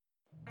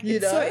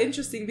It's so know?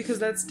 interesting because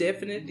that's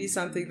definitely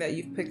something that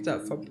you've picked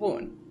up from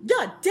porn.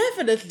 Yeah,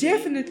 definitely.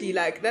 Definitely,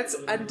 like, that's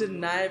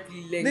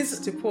undeniably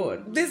linked to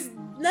porn. There's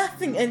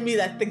nothing in me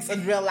that thinks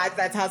in real life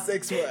that's how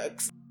sex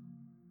works.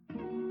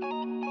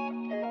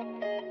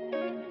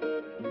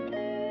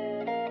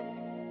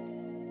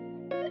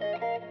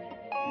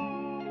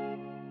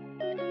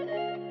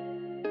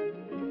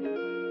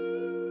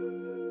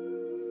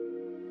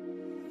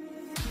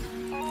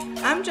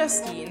 I'm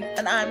Justine.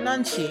 And I'm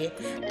Nanchi.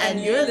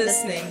 And you're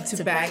listening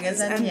to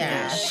Bangers and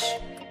Yash.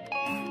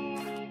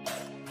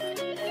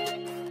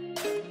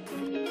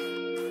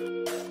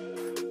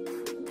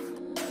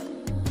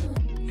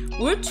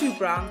 We're two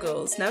brown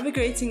girls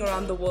navigating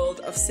around the world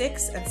of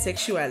sex and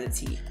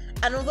sexuality.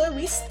 And although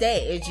we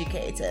stay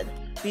educated,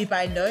 we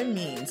by no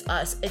means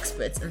are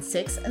experts in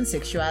sex and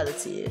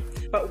sexuality.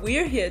 But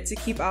we're here to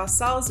keep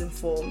ourselves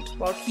informed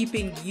while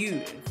keeping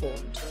you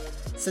informed.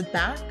 Sit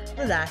back,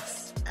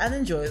 relax, and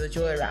enjoy the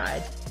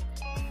joyride.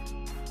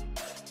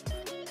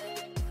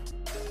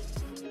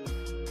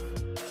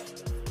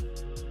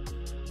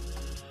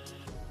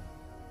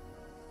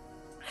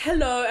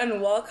 Hello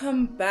and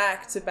welcome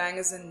back to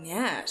Bangers and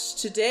Yash.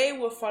 Today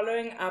we're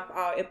following up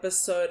our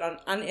episode on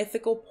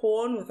unethical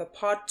porn with a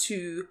part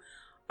 2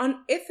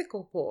 on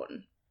ethical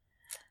porn.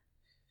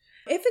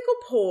 Ethical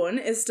porn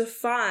is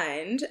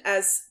defined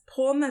as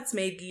porn that's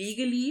made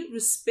legally,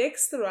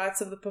 respects the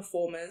rights of the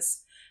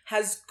performers,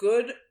 has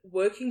good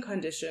working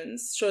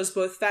conditions, shows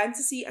both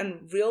fantasy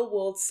and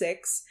real-world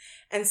sex,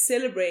 and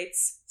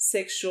celebrates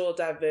sexual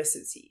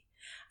diversity.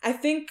 I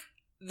think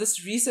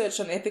this research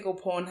on ethical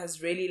porn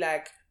has really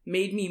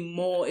made me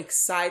more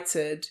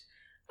excited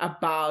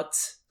about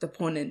the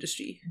porn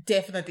industry.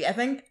 Definitely. I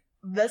think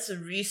this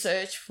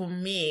research for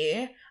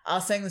me, I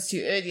was saying this to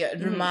you earlier,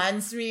 it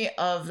reminds me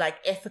of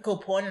ethical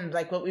porn and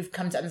what we've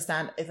come to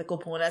understand ethical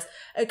porn as.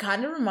 It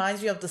kind of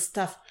reminds me of the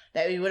stuff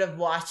that we would have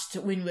watched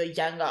when we were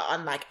younger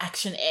on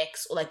Action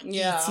X or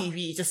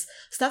ETV, just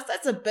stuff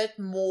that's a bit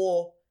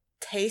more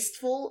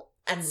tasteful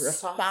and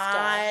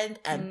refined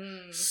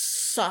and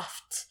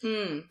soft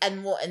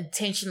and more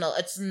intentional.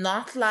 It's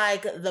not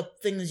like the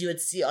things you would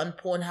see on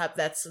Pornhub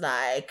that's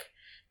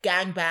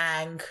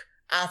gangbang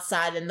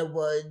outside in the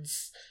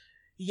woods,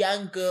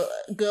 young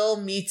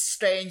girl meets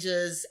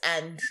strangers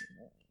and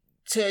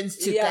turns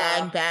to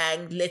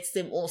gangbang, lets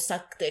them all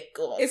suck dick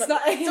or it's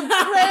not some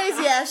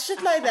crazy ass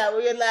shit like that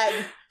where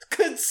you're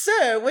good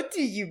sir, what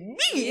do you mean?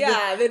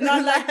 Yeah, they're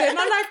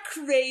not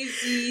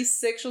crazy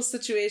sexual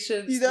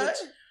situations, you know? Which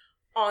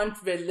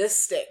aren't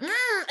realistic.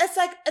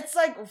 It's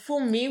like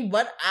for me,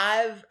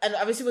 and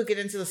obviously we'll get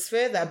into this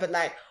further, but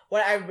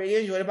what I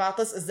really enjoyed about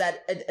this is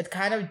that it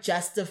kind of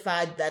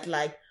justified that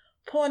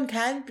porn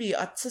can be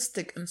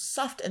artistic and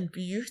soft and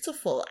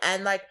beautiful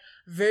and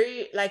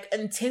very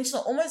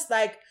intentional, almost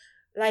like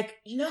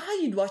you know how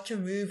you'd watch a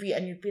movie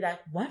and you'd be like,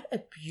 what a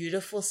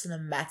beautiful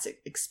cinematic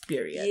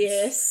experience.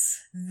 Yes.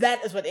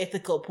 That is what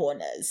ethical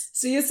porn is.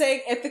 So you're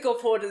saying ethical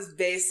porn is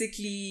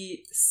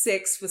basically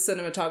sex with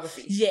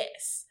cinematography?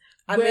 Yes.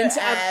 I'm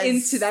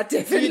into that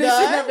definition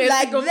of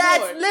ethical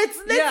porn. Let's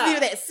leave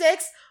it at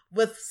sex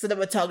with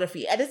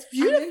cinematography, and it's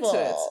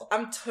beautiful.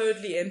 I'm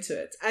totally into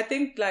it. I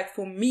think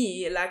for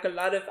me, a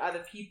lot of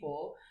other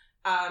people,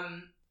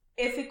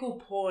 ethical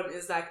porn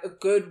is a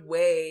good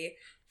way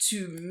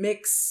to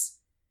mix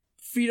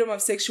freedom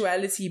of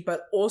sexuality,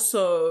 but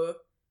also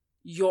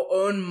your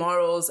own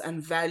morals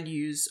and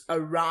values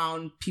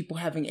around people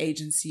having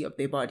agency of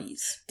their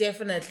bodies.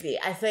 Definitely.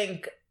 I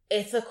think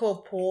ethical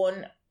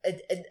porn,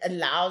 it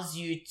allows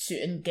you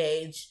to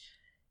engage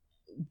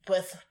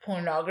with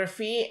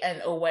pornography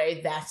in a way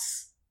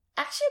that's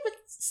actually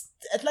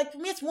for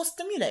me it's more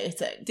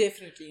stimulating.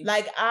 Definitely.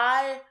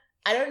 I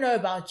don't know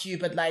about you,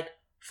 but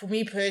for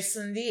me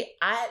personally,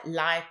 I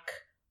like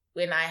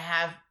when I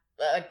have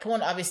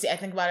porn. Obviously I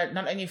think about it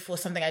not only for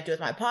something I do with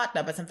my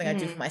partner, but something I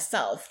do for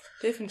myself.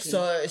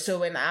 Definitely. So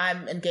when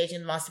I'm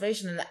engaging in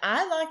masturbation, and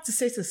I like to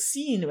set a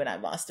scene when I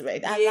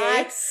masturbate. I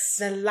like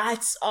the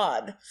lights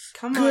on.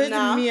 Come good on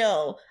now.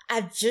 Meal.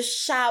 I've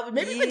just showered.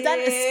 Maybe we've done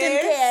a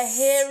skincare,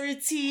 hair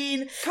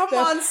routine. Come the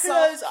on,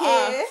 pillows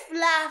are self-care.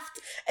 flapped.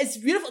 It's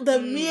beautiful. The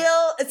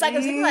meal. It's like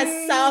I'm taking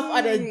myself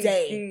on a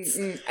date.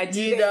 I do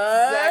you the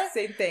know? exact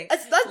same thing.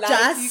 It's not light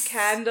just a few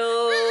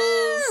candles.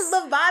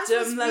 The vibes Dim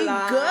must the be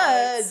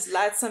lights, good.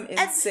 light some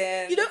incense.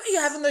 And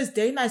you're having those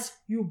day nights,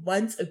 you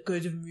want a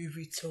good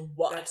movie to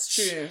watch. That's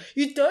true.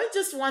 You don't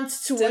just want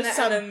to Dinner watch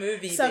and a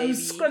movie, some baby.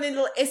 scrawny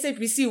little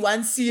SABC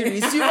One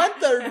series. You want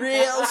the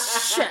real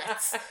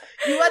shit.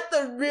 You want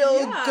the real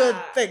good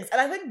things.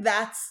 And I think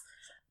that's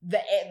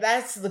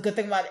the good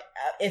thing about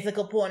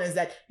ethical porn, is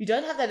that you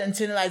don't have that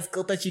internalized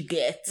guilt that you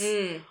get.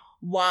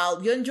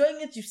 While you're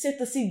enjoying it, you set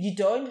the scene. You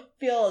don't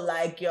feel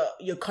like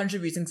you're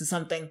contributing to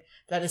something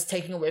that is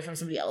taking away from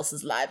somebody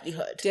else's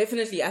livelihood.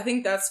 Definitely. I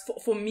think that's,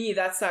 for me,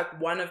 that's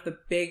one of the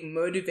big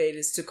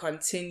motivators to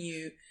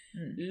continue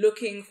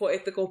looking for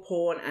ethical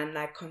porn and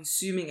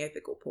consuming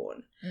ethical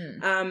porn.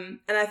 And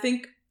I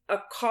think a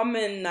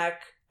common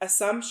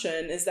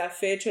assumption is that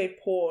fair trade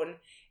porn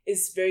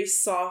is very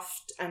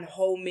soft and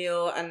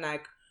wholemeal and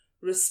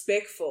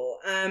respectful.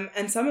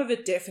 And some of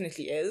it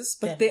definitely is,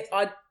 but there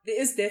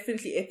is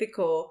definitely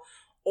ethical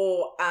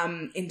or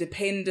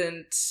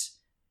independent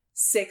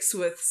sex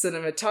with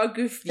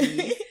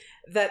cinematography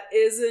that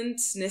isn't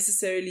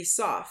necessarily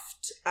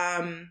soft.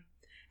 And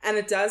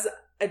it does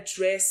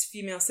address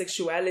female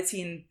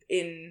sexuality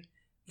in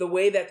the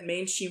way that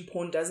mainstream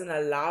porn doesn't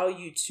allow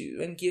you to,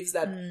 and gives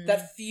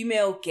that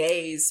female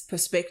gaze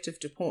perspective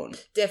to porn.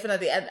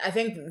 Definitely. And I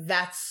think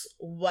that's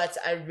what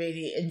I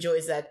really enjoy,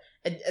 is that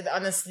it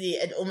honestly,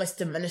 it almost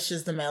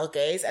diminishes the male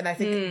gaze. And I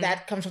think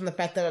that comes from the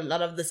fact that a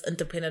lot of this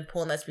independent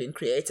porn that's being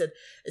created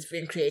is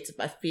being created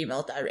by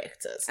female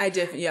directors. I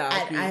definitely,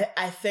 and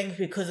I think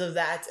because of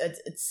that,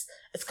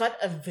 it's got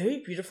a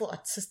very beautiful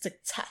artistic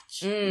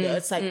touch. You know,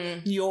 it's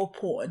like your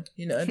porn,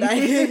 you know, like,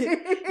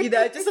 you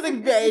know, just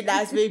something very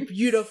nice, very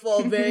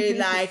beautiful, very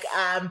like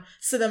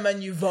Cinema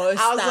Nouveau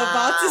style. I was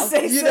about to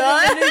say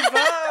Cinema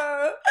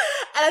Nouveau.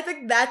 And I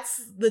think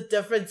that's the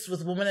difference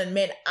with women and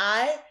men.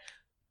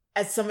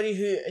 As somebody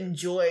who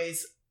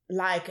enjoys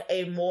like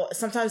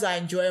sometimes I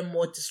enjoy a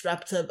more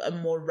disruptive, a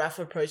more rough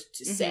approach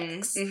to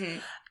sex.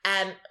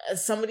 And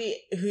as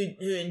somebody who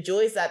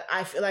enjoys that,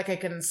 I feel like I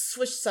can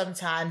switch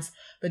sometimes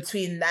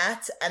between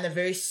that and a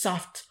very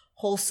soft,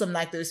 wholesome,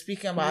 like they were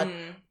speaking about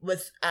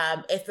with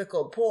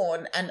ethical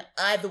porn. And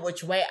either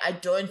which way, I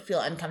don't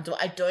feel uncomfortable.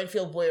 I don't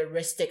feel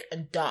voyeuristic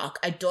and dark.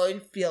 I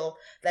don't feel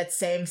that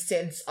same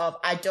sense of,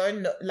 I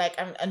don't know, like,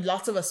 and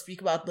lots of us speak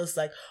about this,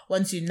 like,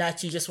 once you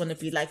nut, you just want to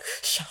be like,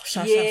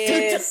 turn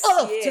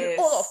it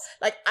off.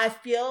 Like, I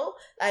feel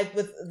like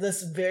with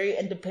this very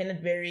independent,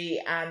 very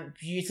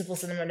beautiful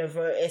Cinema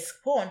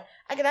Nouveau-esque porn,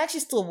 I can actually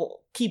still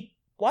keep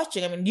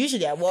watching. I mean,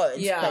 usually I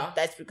won't, but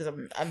that's because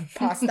I'm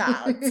passed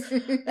out.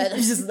 And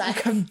I'm just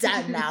like, I'm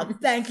done now.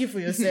 Thank you for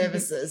your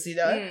services, you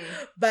know?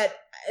 But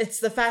it's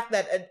the fact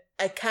that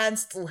I can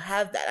still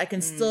have that. I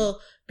can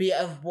still be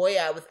a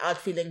voyeur without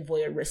feeling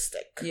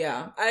voyeuristic.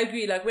 Yeah, I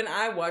agree. Like, when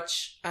I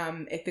watch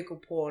ethical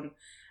porn,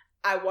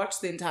 I watch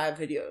the entire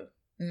video.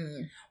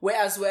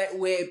 Whereas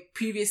where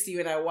previously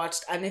when I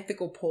watched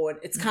unethical porn,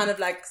 it's kind of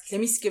like,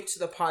 let me skip to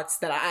the parts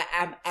that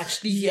I am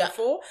actually here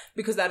for,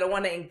 because I don't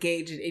want to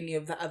engage in any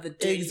of the other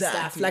dirty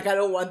stuff. Like, I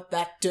don't want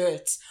that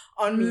dirt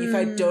on me if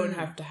I don't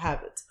have to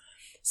have it.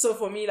 So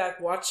for me, like,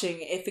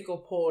 watching ethical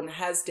porn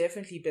has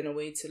definitely been a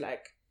way to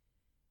like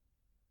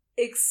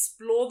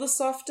explore the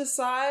softer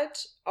side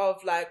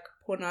of like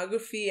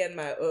pornography and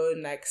my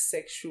own like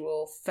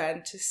sexual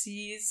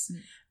fantasies.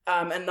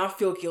 And not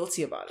feel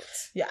guilty about it.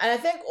 Yeah, and I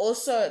think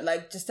also,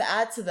 like, just to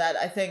add to that,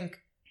 I think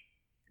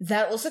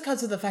that also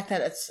comes with the fact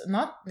that it's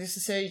not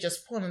necessarily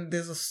just porn.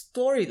 There's a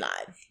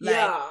storyline.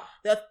 Like,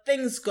 there are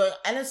things going,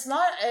 and it's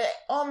not,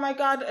 oh my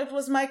God, it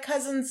was my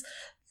cousin's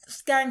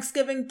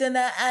Thanksgiving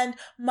dinner and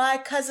my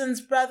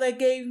cousin's brother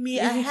gave me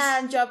a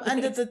hand job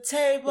under the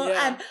table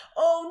and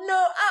oh no,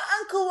 our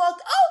uncle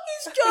walked, oh,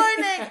 he's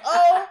joining.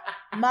 Oh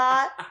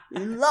my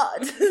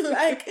Lord.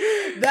 Like,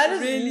 that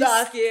is really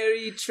not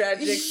scary,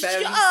 tragic family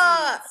scenes.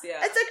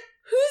 It's like,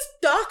 whose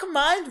dark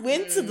mind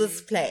went to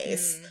this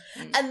place?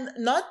 And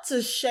not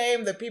to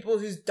shame the people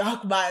whose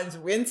dark minds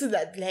went to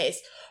that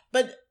place,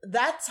 but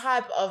that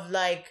type of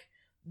like,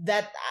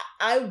 that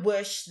I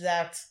wish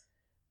that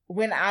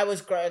when I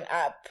was growing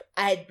up,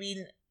 I had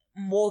been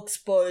more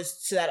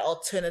exposed to that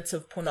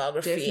alternative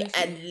pornography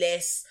and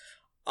less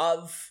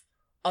of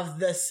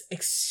this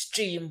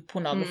extreme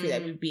pornography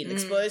that we've been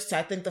exposed to.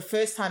 I think the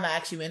first time I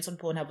actually went on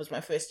Pornhub was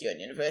my first year in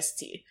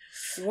university.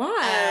 Wow.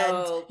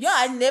 And yeah,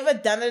 I'd never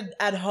done it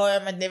at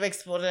home. I'd never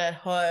explored it at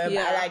home.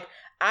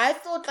 I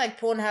thought like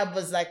Pornhub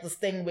was like this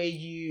thing where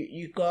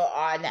you go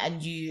on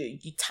and you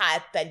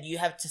type and you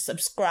have to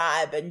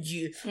subscribe and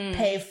you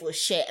pay for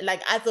share.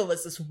 Like, I thought it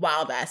was this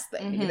wild ass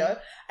thing, you know?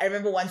 I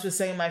remember once we were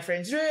sitting in my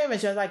friend's room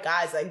and she was like,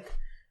 guys, like,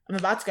 I'm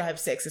about to go have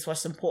sex. Let's watch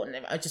some porn.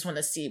 I just want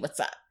to see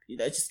what's up. You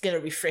know, just get a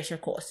refresher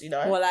course, you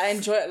know? Well, I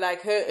enjoy it.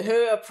 Like,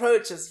 her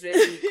approach is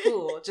really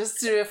cool. Just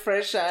to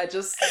refresh her,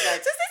 just like...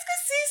 let's go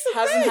see some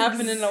hasn't things,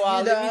 happened in a while.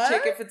 You know? Let me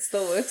check if it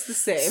still works the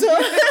same. So,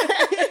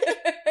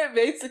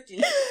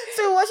 basically.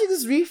 So we're watching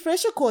this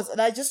refresher course and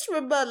I just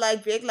remember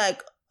like being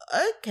like,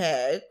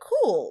 okay,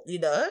 cool, you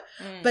know?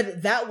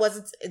 But that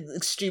wasn't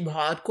extreme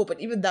hardcore,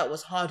 but even that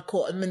was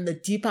hardcore. I mean, the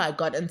deeper I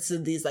got into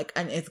these like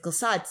unethical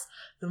sites,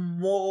 the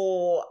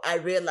more I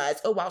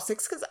realized, oh wow,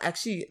 sex is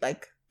actually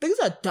like, things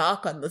are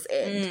dark on this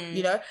end,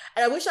 you know?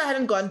 And I wish I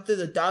hadn't gone through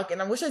the dark,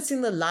 and I wish I'd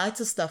seen the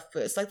lighter stuff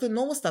first, like the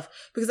normal stuff.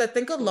 Because I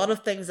think a lot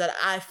of things that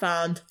I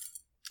found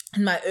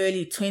in my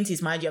early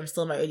 20s, mind you, I'm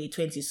still in my early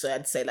 20s, so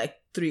I'd say like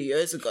 3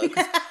 years ago,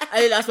 because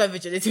I lost my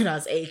virginity when I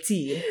was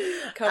 18.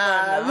 Come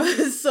on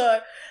now. So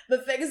the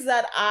things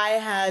that I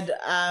had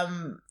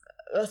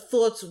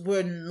thought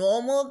were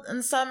normal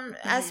in some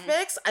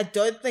aspects, I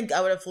don't think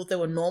I would have thought they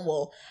were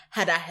normal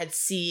had I had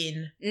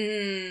seen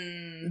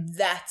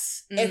that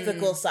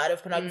ethical side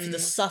of pornography, the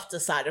softer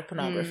side of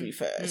pornography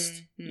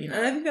first. You know?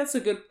 And I think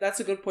that's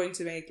a good point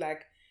to make.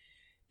 Like,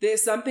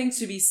 there's something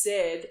to be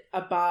said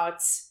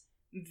about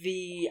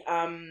the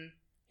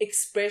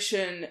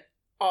expression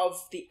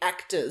of the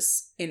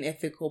actors in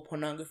ethical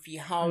pornography,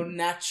 how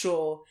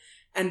natural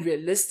and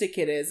realistic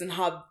it is, and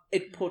how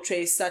it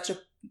portrays such a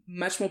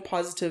much more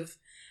positive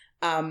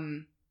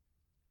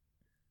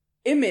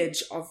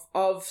image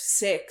of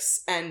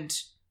sex,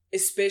 and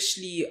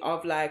especially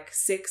of like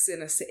sex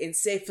in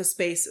safer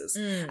spaces.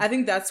 I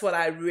think that's what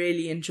I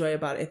really enjoy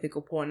about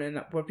ethical porn,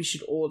 and what we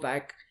should all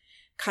like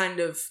kind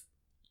of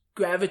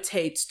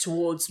gravitate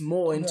towards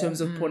more in terms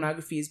of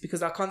pornography, is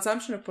because our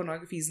consumption of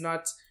pornography is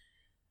not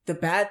the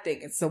bad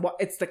thing. It's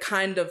the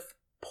kind of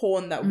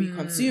porn that we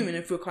consume. And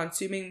if we're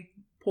consuming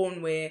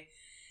porn where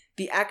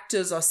the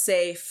actors are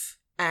safe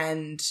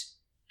and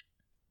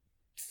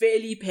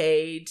fairly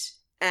paid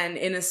and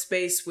in a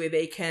space where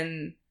they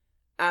can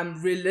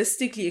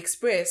realistically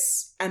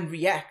express and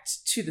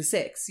react to the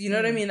sex. You know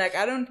what I mean? Like,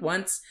 I don't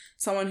want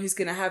someone who's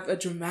going to have a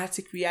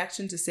dramatic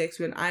reaction to sex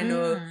when I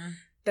know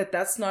that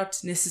that's not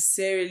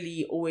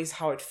necessarily always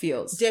how it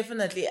feels.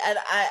 Definitely. And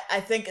I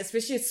think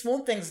especially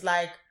small things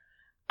like,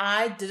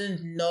 I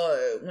didn't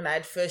know when I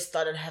had first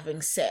started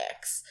having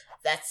sex,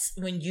 that's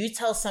when you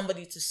tell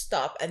somebody to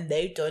stop and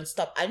they don't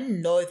stop. I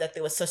didn't know that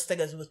there was such thing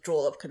as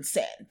withdrawal of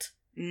consent.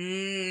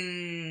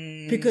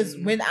 Because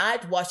when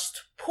I'd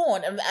watched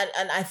porn, and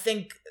I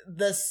think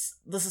this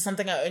is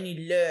something I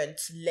only learned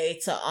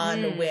later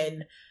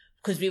on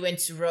because we went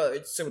to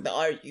Rhodes, so the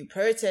RU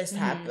protest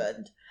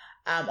happened,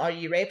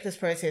 RU rapist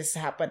protest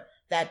happened,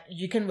 that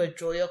you can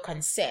withdraw your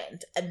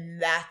consent,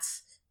 and that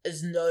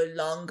is no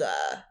longer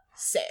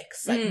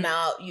sex. Like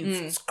now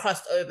you've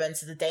crossed over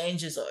into the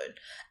danger zone.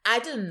 I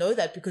didn't know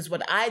that because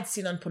what I had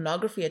seen on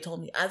pornography had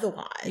told me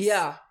otherwise.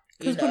 Yeah.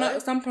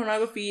 Because some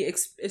pornography,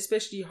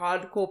 especially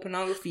hardcore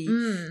pornography,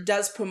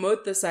 does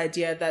promote this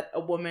idea that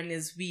a woman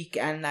is weak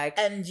and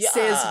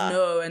says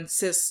no and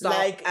says stop,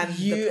 like, and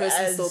the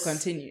person still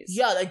continues.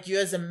 Yeah, like you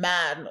as a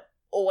man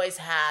always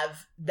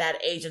have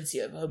that agency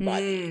over her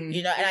body,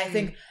 you know? And I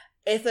think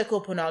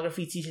ethical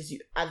pornography teaches you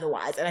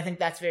otherwise. And I think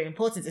that's very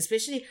important,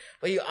 especially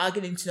when you are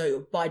getting to know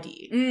your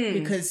body.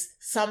 Because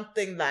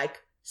something like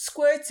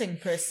squirting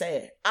per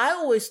se, I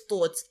always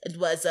thought it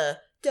was a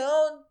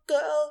don't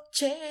go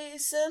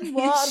chasing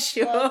waterfall.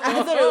 Sure.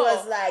 I thought it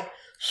was like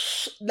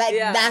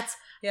that.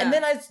 Yeah. And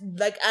then I,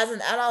 like, as an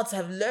adult,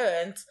 have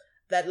learned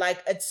that,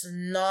 like, it's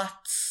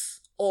not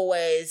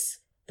always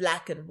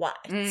black and white,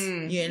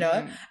 you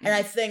know? And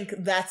I think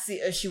that's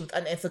the issue with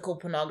unethical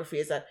pornography,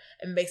 is that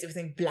it makes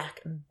everything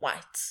black and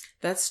white.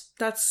 That's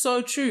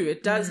so true.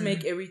 It does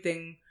make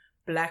everything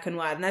black and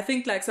white. And I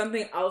think, like,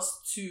 something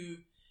else to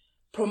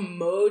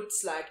promote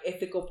like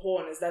ethical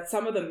porn is that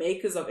some of the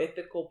makers of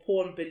ethical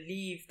porn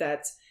believe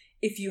that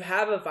if you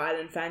have a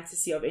violent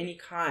fantasy of any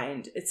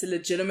kind, it's a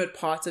legitimate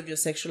part of your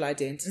sexual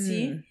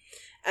identity,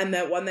 and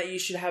that one that you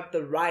should have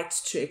the right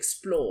to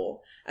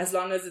explore as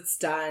long as it's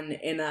done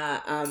in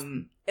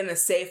a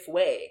safe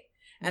way.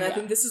 And I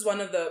think this is one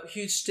of the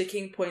huge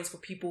sticking points for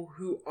people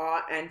who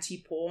are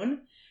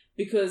anti-porn,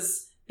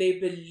 because they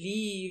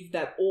believe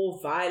that all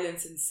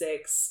violence in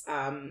sex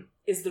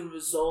is the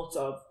result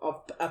of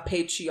a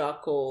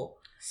patriarchal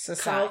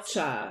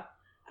culture,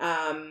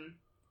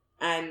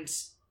 and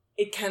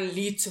it can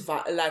lead to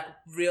like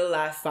real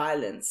life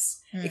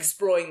violence,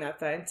 exploring that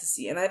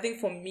fantasy. And I think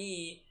for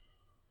me,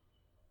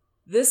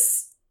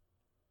 this,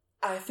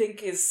 I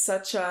think, is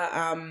such a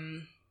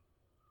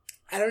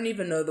I don't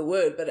even know the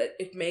word, but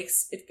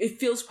it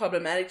feels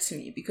problematic to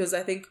me, because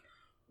I think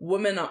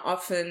women are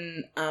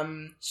often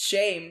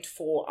shamed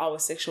for our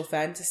sexual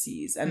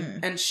fantasies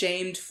and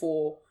shamed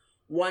for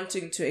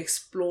wanting to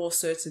explore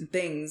certain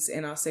things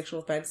in our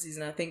sexual fantasies.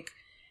 And I think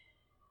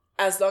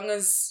as long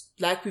as,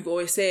 like we've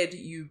always said,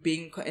 you're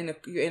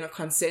in a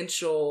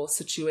consensual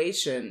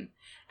situation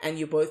and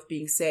you're both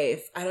being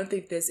safe, I don't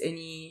think there's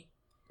any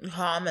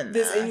harm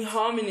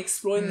in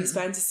exploring these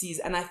fantasies.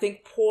 And I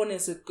think porn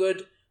is a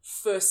good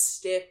first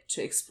step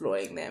to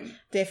exploring them.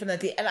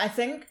 Definitely. And I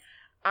think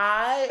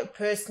I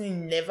personally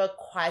never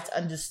quite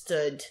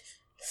understood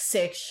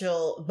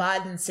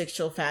violent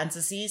sexual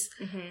fantasies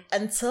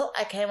until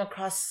I came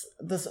across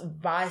this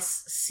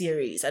Vice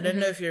series. I don't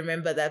know if you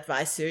remember that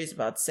Vice series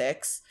about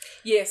sex.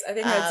 Yes, I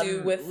think I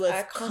do.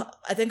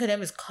 I think her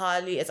name is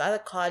Carly. It's either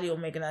Carly or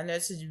Megan. I know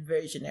it's a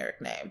very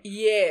generic name.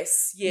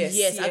 Yes.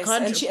 I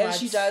can't.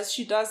 And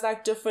she does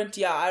like different.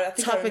 Yeah, I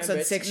think topics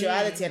on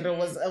sexuality, and it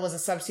was a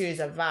sub series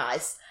of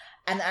Vice.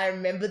 And I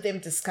remember them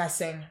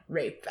discussing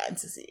rape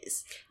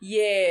fantasies.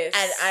 Yes.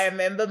 And I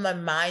remember my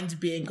mind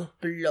being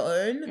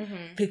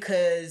blown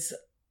because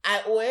I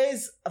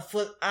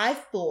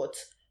thought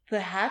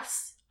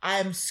perhaps I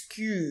am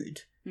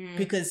skewed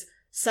because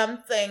some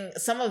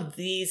of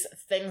these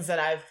things that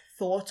I've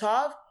thought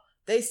of,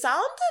 they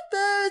sound a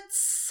bit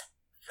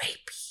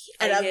rapey.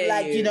 And I'm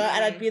like, and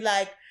I'd be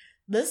like,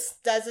 this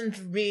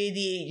doesn't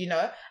really,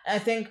 and I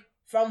think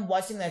from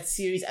watching that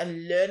series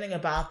and learning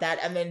about that,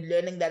 and then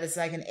learning that it's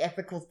like an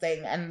ethical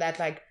thing, and that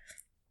like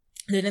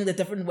learning the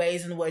different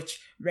ways in which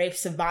rape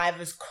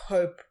survivors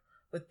cope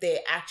with their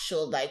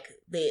actual, like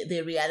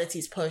their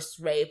realities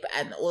post-rape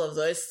and all of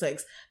those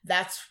things,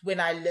 that's when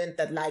I learned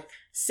that like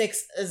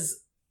sex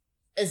is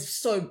is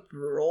so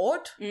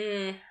broad,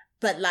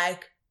 but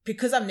like,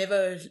 because I've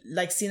never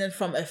like seen it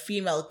from a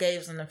female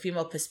gaze and a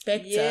female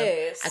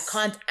perspective, I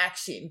can't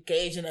actually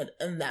engage in it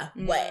in that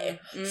way.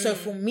 So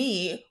for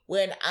me,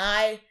 when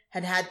I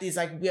had these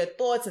like weird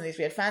thoughts and these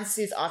weird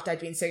fantasies after I'd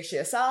been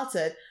sexually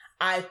assaulted,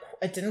 I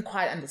didn't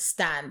quite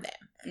understand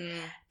them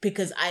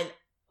because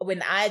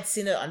when I had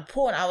seen it on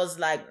porn, I was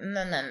like,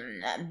 no,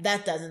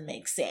 that doesn't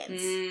make sense,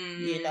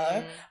 you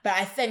know? But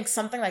I think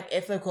something like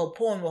ethical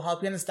porn will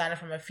help you understand it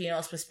from a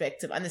female's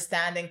perspective,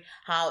 understanding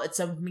how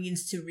it's a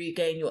means to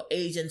regain your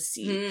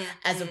agency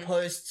as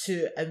opposed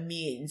to a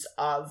means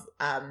of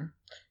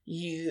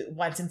you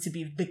wanting to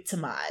be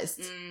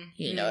victimized,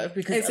 you know?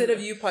 Because instead of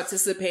you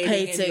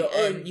participating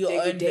in your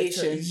own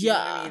degradation. You know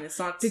what I mean? It's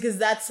not... Because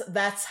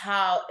that's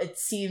how it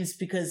seems,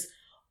 because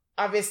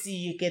obviously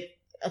you get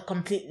a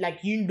complete, like,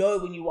 you know,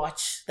 when you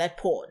watch that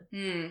porn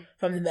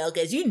from the male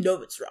gaze, you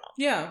know it's wrong.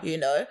 Yeah. You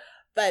know?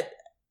 But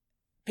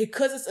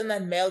because it's in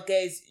that male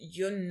gaze,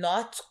 you're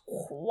not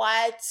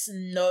quite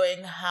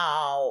knowing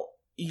how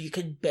you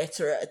can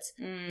better it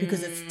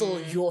because it's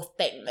still your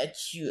thing that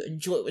you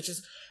enjoy, which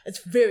is, it's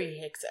very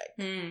hectic.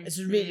 It's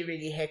really,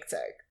 really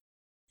hectic.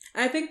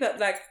 I think that,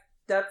 like,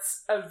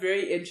 that's a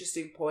very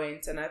interesting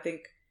point, and I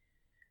think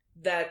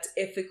that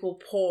ethical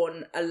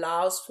porn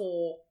allows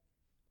for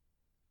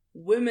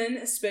women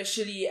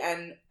especially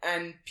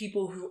and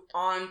people who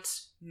aren't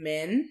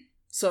men,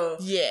 so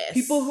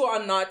people who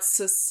are not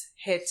cis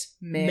het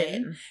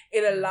men,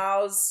 it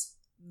allows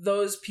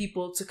those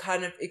people to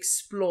kind of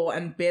explore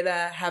and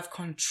better have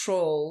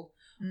control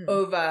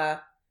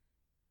over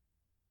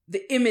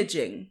the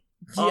imaging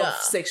of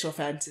sexual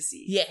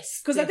fantasy.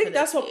 Yes, because I think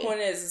that's what porn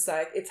is. It's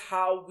like, it's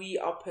how we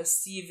are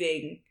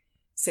perceiving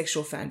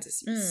sexual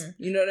fantasies.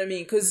 You know what I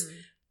mean? Because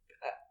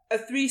a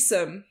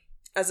threesome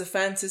as a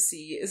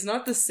fantasy is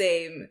not the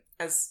same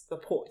as the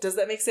porn. Does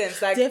that make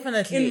sense? Like,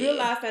 definitely. In real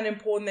life and in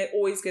porn, they're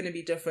always going to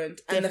be different.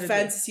 And the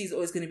fantasy is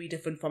always going to be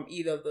different from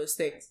either of those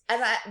things.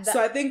 And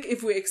so I think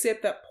if we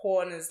accept that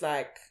porn is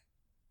like,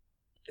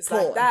 it's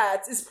porn. Like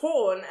that, it's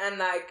porn, and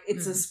like,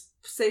 it's a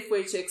safe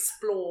way to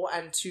explore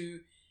and to,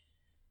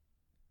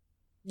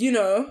 you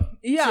know,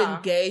 to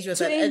engage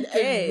with it. And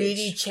it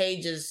really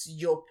changes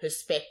your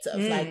perspective.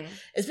 Like,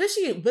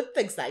 especially with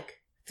things like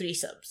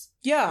threesomes.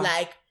 Yeah.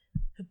 Like,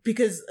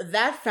 because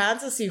that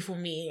fantasy for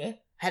me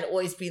had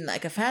always been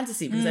like a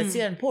fantasy, because I'd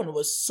seen it in porn. It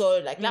was so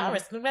like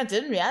glamorous. In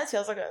reality, I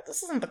was like,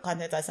 this isn't the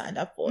content I signed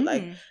up for.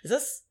 Like, is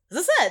this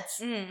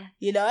it?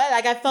 You know,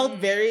 like, I felt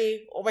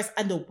very almost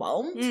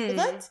underwhelmed with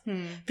it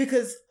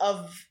because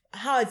of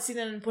how I'd seen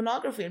it in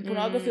pornography. And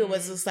pornography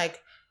was this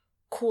like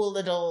cool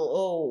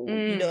little,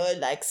 you know,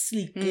 like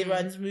sleek.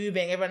 Everyone's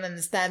moving. Everyone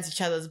understands each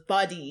other's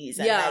bodies.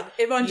 And like,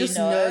 everyone just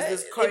knows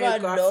this choreography.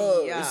 Everyone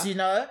knows, you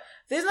know.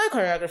 There's no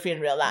choreography in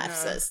real life,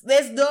 sis.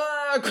 There's no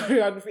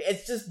choreography.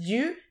 It's just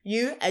you,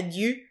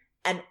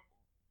 and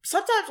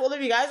sometimes all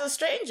of you guys are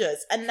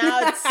strangers. And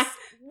now it's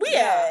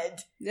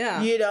weird.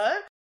 Yeah. You know?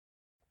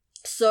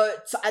 So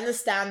to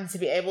understand, to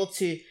be able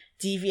to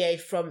deviate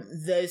from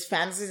those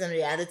fantasies and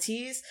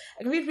realities,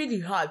 it can be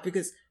really hard,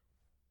 because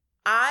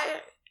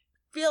I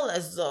feel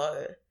as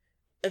though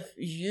if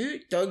you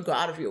don't go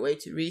out of your way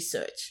to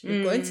research,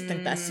 you're going to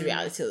think that's the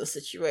reality of the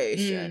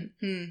situation.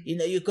 You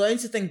know, you're going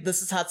to think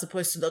this is how it's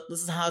supposed to look,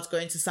 this is how it's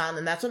going to sound,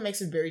 and that's what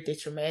makes it very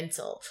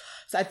detrimental.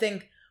 So I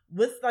think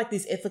with like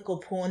these ethical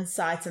porn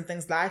sites and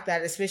things like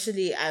that,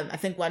 especially, I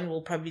think one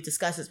we'll probably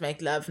discuss is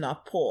Make Love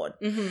Not Porn,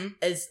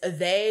 is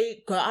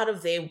they go out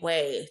of their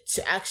way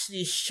to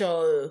actually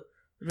show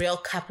real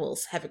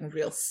couples having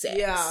real sex.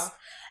 Yeah.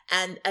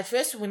 And at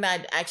first, when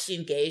I'd actually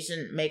engaged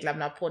in Make Love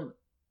Not Porn,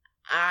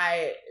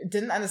 I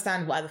didn't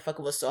understand why the fuck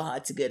it was so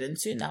hard to get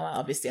into. Now I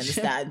obviously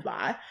understand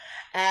why.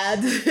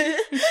 And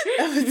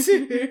number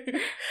two,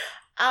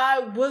 I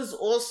was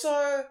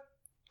also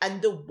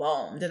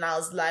underwhelmed. And I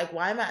was like,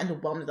 why am I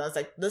underwhelmed? And I was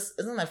like, this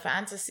isn't a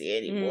fantasy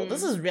anymore.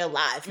 This is real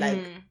life. Like,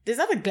 there's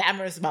nothing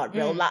glamorous about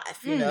real life,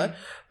 you know?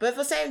 But at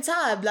the same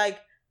time, like,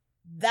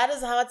 that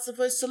is how it's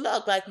supposed to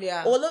look. Like,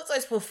 all of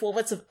those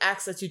performative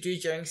acts that you do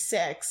during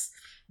sex,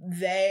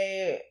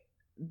 you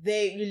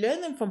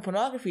learn them from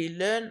pornography. You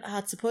learn how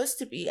it's supposed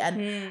to be.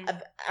 And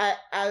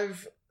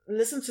I've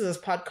listened to this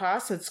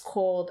podcast. It's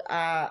called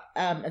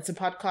it's a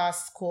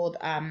podcast called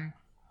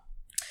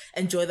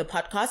Enjoy the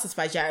Podcast. It's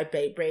by Jared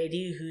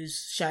Brady,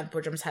 who's Sean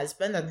Pudrum's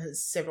husband, and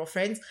his several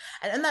friends.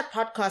 And in that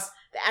podcast,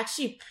 they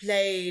actually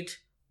played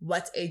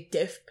what a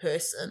deaf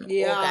person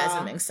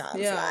orgasming sounds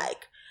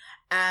like.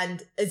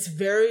 And it's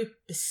very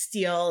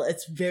bestial.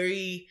 It's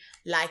very,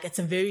 like, it's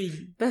a very...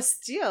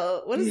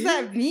 Bestial? What does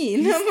that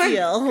mean?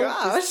 Bestial. Oh my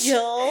gosh.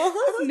 Bestial.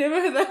 I've never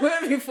heard that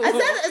word before.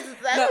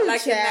 Not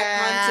like in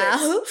that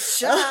context.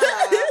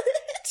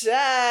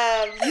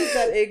 Jam. Use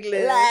that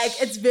English.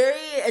 Like, it's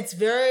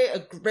very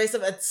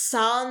aggressive. It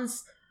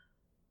sounds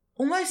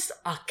almost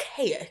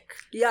archaic.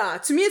 Yeah,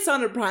 to me it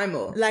sounded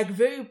primal. Like,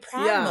 very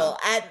primal.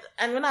 Yeah.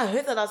 And when I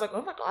heard that, I was like,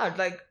 oh my God,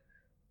 like,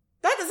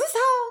 is this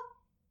how...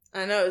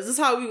 I know. Is this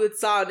how we would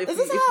sound if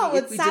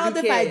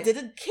I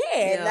didn't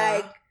care? Yeah.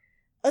 Like,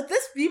 would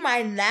this be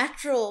my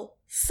natural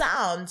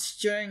sounds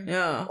during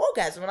Yeah.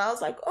 orgasm. And I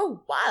was like,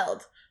 oh,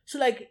 wild. So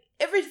like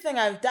everything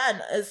I've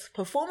done is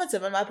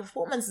performative, and my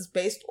performance is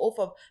based off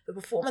of the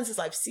performances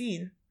I've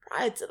seen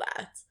prior to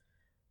that.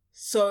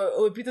 So it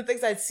would be the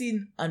things I'd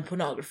seen on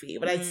pornography,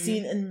 what I'd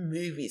seen in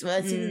movies, what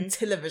I'd seen in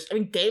television. I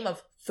mean, Game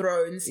of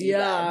Thrones,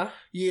 even,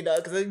 you know,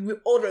 because we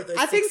all know those.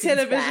 I think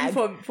television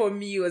bad. for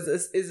me is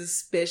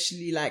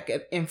especially like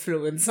an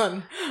influence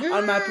on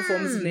my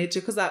performance in nature,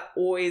 because I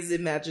always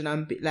imagine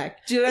I'm like,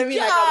 do you know what I mean?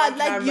 Yeah, I'm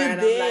like you're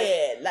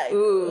there, like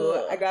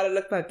ooh, I gotta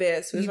look my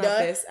best. Where's you my know,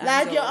 best like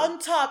angle? you're on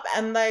top,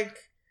 and like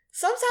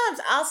sometimes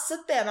I'll sit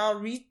there and I'll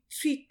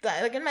retweet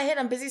that. Like in my head,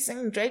 I'm busy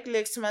singing Drake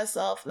lyrics to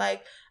myself,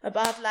 like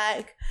about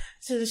like,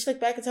 so just look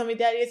back and tell me,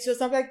 Daddy, it's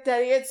yours. I'm like,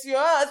 Daddy, it's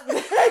yours. But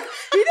like,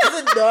 he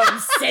doesn't know I'm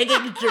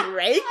singing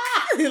Drake.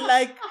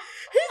 Like,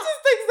 he just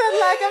thinks that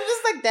like I'm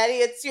just like, Daddy,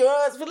 it's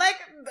yours. But like,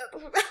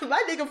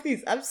 my nigga,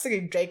 please, I'm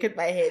singing Drake in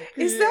my head.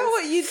 Is that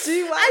what you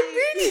do? I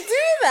really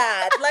do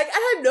that. Like, and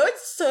I know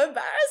it's so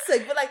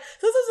embarrassing, but like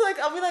sometimes like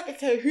I'll be like,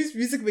 okay, whose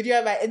music video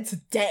am I in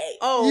today?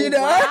 Oh, you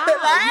know, wow.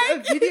 like You're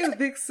a video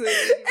vixen.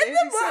 in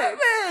the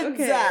moment.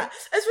 Okay. Yeah.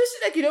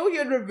 Especially like, you know, when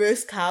you're in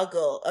reverse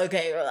cowgirl.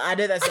 Okay, well, I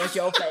know that's not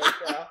your thing,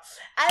 girl.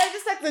 And I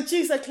just like the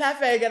cheeks are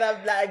clapping, and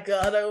I'm like,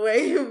 God, the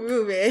way you're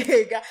moving.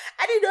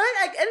 And you know,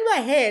 like in my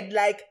head,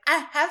 like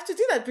I have to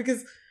do that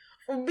because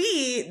for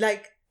me,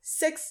 like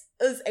sex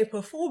is a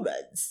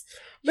performance.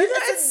 But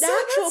it's a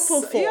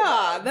natural performance.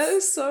 Yeah, that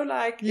is so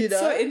like, You it's know?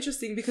 so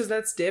interesting, because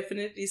that's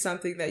definitely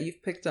something that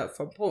you've picked up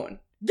from porn.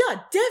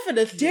 Yeah,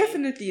 definitely.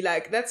 Definitely,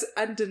 like, that's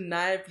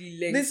undeniably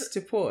linked This-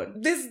 to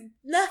porn. There's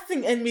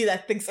nothing in me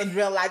that thinks in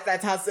real life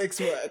that's how sex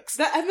works.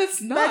 And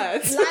that's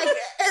not. But,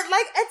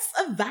 it's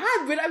a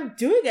vibe when I'm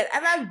doing it,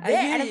 and I'm I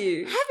there hear and I'm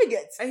you. having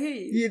it. I hear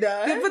you. You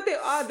know? But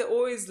they're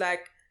always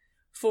like,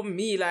 for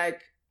me,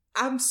 like,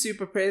 I'm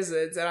super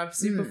present and I'm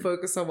super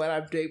focused on what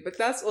I'm doing. But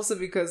that's also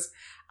because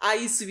I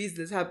used to be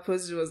the type of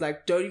person who was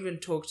like, don't even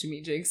talk to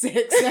me during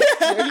sex. Like,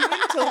 don't even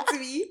talk to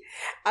me.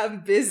 I'm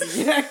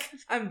busy. Like,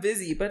 I'm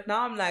busy. But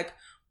now I'm like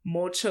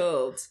more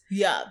chilled.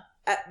 Yeah.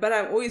 But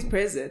I'm always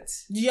present.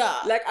 Yeah.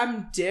 Like,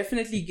 I'm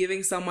definitely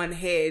giving someone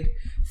head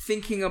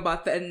thinking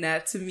about the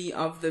anatomy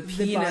of the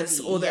penis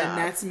body, or the yeah.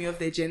 anatomy of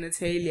their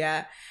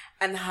genitalia,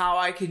 and how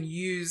I can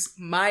use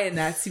my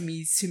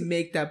anatomy to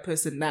make that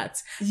person nut.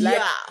 Like,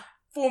 yeah.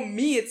 for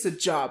me, it's a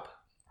job.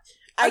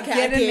 I Okay, get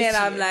I in get there and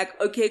I'm you.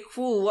 like, okay,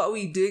 cool. What are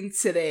we doing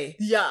today?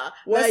 Yeah.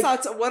 What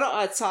Like, are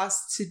our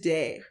tasks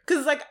today?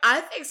 because like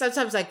I think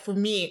sometimes like for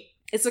me,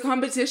 It's a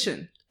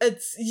competition.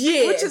 it's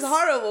Which is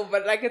horrible,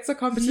 but like, it's a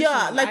competition.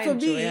 Yeah, like, I for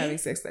enjoy me- having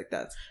sex like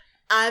that.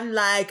 I'm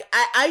like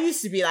I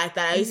used to be like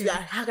that. I used to be Mhm.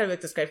 like, how can I make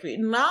this great for you?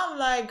 Now I'm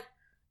like,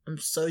 I'm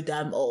so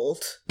damn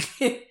old.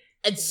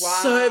 And Wow.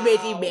 so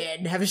many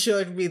men have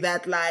shown me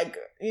that, like,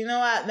 you know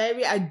what,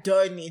 maybe I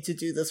don't need to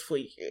do this for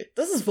you.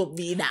 This is for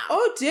me now.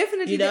 Oh,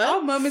 definitely. You There know?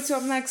 are moments where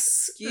I'm like,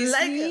 excuse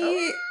Like,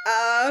 me.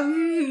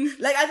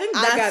 Like, I think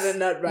that's I got a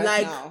nut right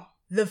like, now.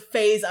 the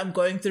phase I'm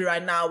going through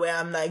right now, where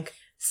I'm like,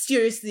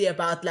 seriously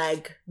about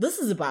like, this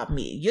is about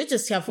me. You're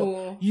just here for,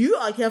 Cool. you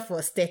are here for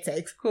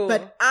aesthetics, Cool.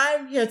 but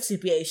I'm here to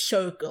be a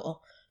showgirl.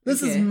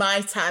 This is Okay.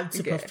 my time to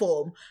Okay.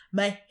 perform.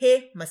 My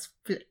hair must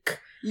flick.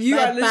 You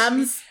My are literally...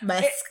 bums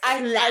must I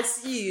clap.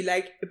 see you.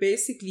 Like,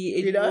 basically,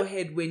 in You know? your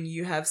head, when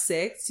you have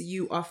sex,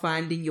 you are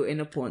finding your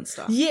inner porn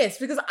star. Yes,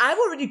 because I've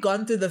already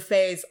gone through the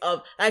phase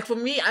of, like, for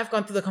me, I've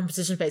gone through the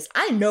competition phase.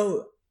 I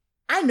know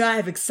I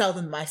have excelled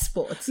in my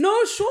sport.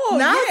 No, sure.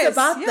 Now yes, it's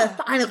about yeah.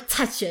 the final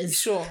touches,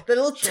 Sure. the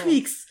little Sure.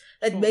 tweaks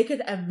that Sure. make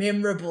it a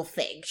memorable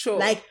thing. Sure.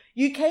 Like,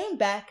 you came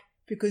back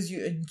because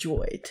you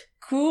enjoyed.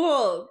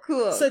 Cool.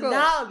 So cool.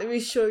 now let me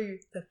show you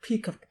the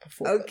peak of the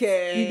performance.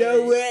 Okay. You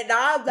know where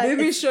now I'm like, Let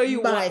me it's show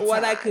you my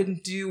what I time. can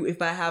do if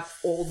I have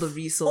all the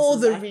resources All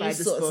the at my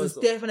resources,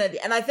 disposal. definitely.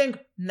 And I think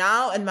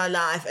now in my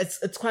life,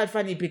 it's quite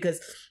funny because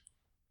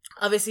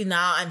obviously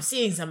now I'm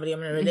seeing somebody,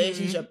 I'm in a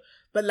relationship,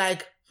 but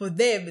like for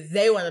them,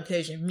 they want to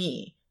pleasure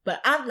me.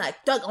 But I'm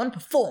like, Doug, I want to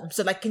perform.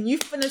 So like, can you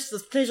finish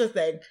this pleasure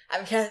thing?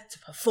 I'm here to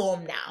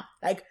perform now.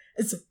 Like,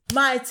 it's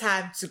my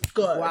time to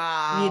go.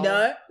 Wow. You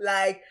know?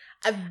 Like,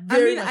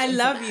 I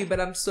love you,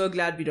 but I'm so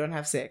glad we don't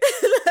have sex.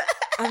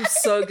 I'm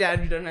so glad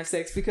we don't have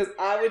sex, because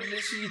I would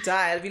literally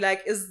die. I'd be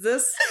like,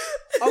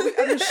 are we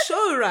on a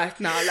show right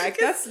now? Like,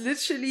 that's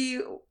literally...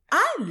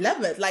 I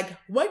love it. Like,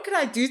 what can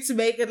I do to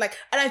make it like,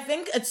 and I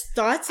think it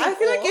started I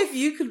feel like off- if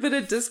you could put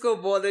a disco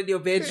ball in your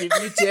bedroom,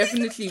 you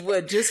definitely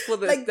would, just for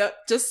Like,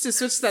 just to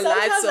switch the sometimes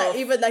lights I off.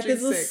 even like, there's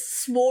during a sex.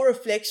 small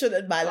reflection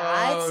in my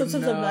light.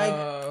 Sometimes I'm like,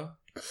 no.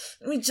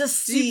 let me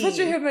just Do see. you put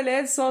your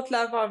Himalayan salt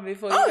lamp on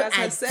before you Oh, guys I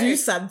have sex? do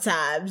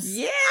sometimes.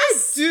 Yes!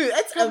 I do.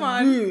 It's Come a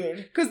on. mood.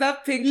 Because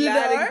that pink You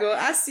lighting know? go,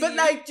 I see. But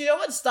like, do you know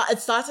what it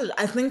started?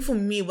 I think for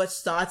me, what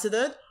started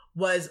it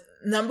was,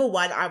 number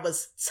one, I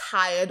was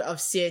tired of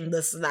seeing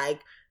this, like,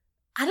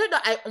 I don't know,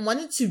 I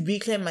wanted to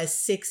reclaim my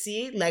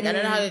sexy, like, I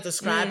don't know how to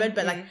describe it,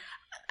 but like,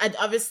 I'd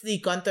obviously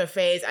gone through a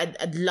phase,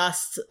 I'd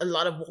lost a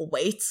lot of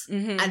weight,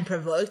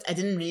 unprovoked. I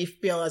didn't really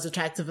feel as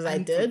attractive as I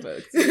did.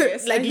 Unprovoked,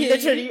 yes, Like, I hear you.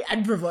 literally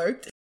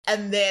unprovoked.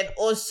 And then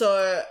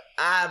also,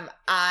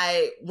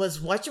 I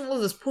was watching all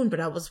this porn, but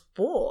I was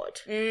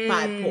bored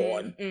by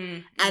porn.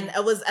 And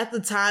it was at the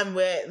time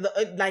where,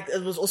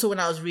 it was also when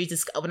I was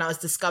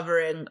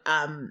discovering,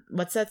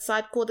 what's that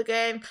site called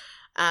again?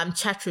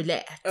 Chat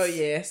Roulette. Oh,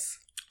 yes.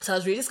 So I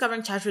was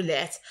rediscovering Chat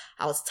Roulette.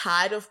 I was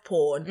tired of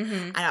porn.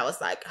 And I was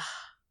like,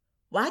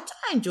 why do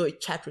I enjoy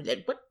Chat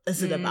Roulette? What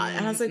is it about?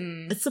 And I was like,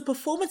 it's a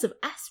performative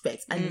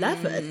aspect. I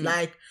love it.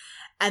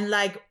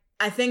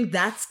 I think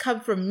that's come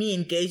from me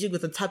engaging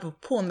with a type of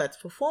porn that's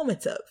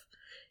performative,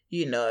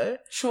 you know?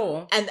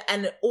 Sure.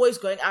 And always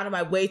going out of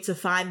my way to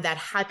find that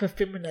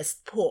hyper-feminine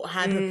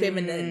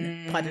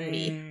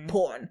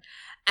porn.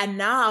 And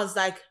now I was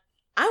like,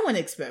 I want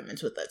to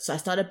experiment with it. So I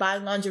started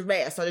buying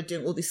lingerie. I started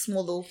doing all these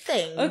small little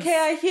things. Okay,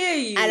 I hear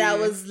you. And I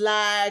was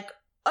like,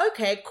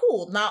 okay,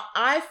 cool. Now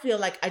I feel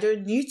like I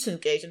don't need to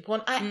engage in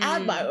porn. I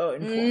am my own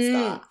porn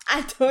star.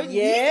 I don't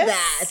need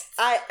that.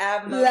 I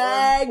am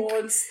my own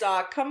porn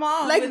star. Come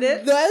on, like with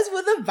it. Those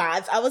were the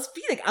vibes I was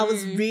feeling. I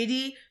was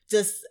really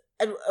just.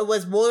 It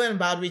was more than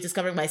about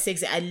rediscovering my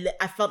sexy.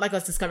 I felt like I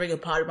was discovering a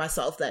part of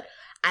myself that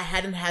I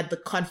hadn't had the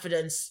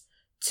confidence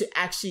to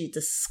actually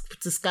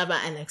discover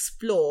and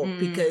explore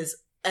because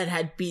it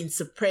had been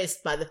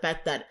suppressed by the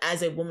fact that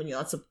as a woman you're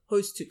not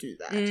supposed to do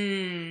that,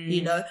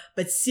 you know.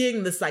 But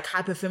seeing this like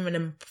hyper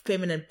feminine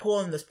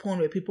porn, this porn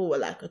where people were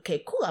like,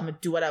 okay, cool, I'm gonna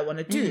do what I want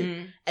to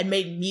do, and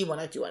made me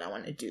want to do what I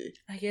want to do.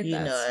 I get you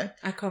that. know?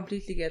 I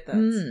completely get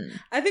that.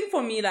 I think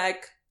for me,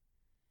 like,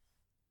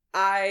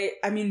 I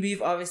mean,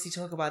 we've obviously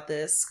talked about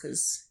this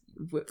because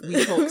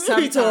we talk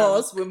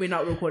sometimes when we're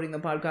not recording the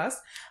podcast.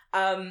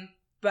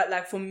 But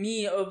like for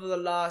me, over the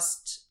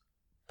last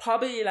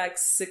probably like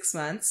 6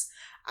 months,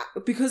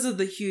 because of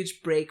the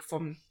huge break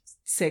from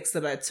sex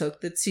that I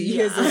took, the 2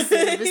 years of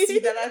celibacy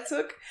that I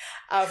took,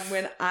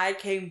 when I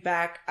came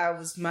back, I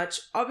was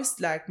much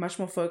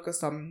more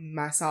focused on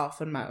myself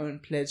and my own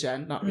pleasure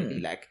and not really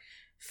like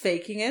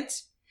faking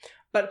it.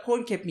 But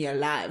porn kept me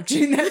alive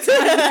during that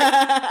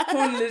time.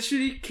 Porn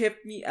literally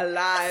kept me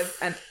alive,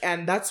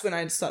 and that's when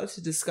I started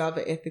to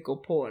discover ethical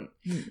porn.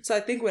 So I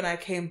think when I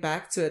came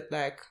back to it,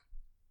 like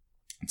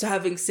to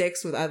having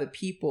sex with other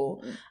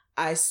people,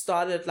 I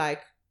started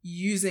like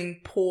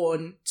using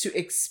porn to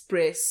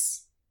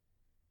express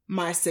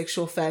my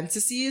sexual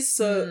fantasies.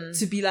 So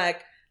to be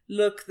like,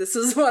 look, this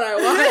is what I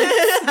want.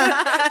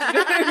 You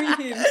know what I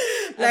mean?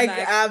 Like,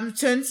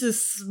 turn to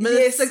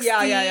yes,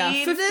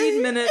 16.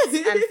 15 minutes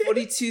and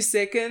 42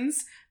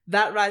 seconds.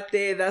 That right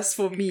there, that's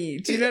for me.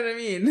 Do you know what I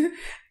mean?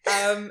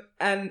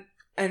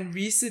 And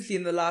recently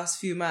in the last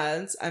few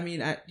months, I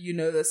mean, you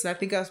know this, and I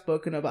think I've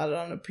spoken about it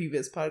on a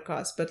previous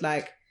podcast, but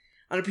like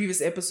on a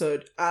previous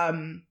episode,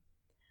 I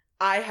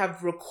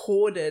have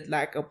recorded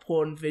like a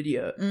porn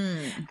video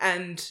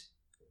and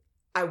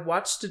I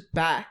watched it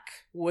back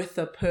with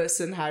the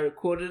person I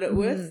recorded it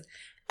with,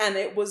 and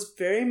it was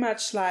very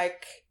much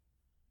like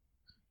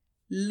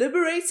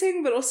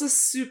liberating, but also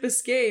super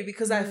scary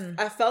because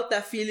I felt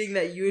that feeling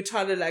that you were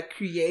trying to like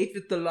create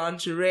with the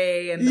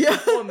lingerie and the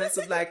performance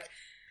of like,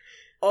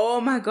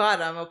 oh my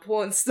God, I'm a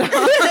porn star. And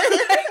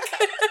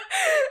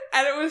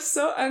it was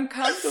so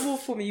uncomfortable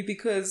for me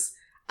because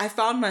I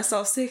found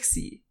myself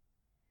sexy.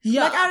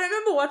 Yeah. Like, I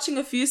remember watching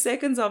a few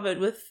seconds of it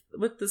with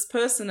this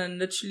person, and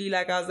literally,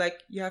 like, I was like,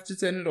 you have to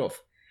turn it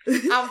off.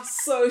 I'm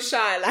so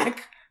shy.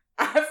 Like,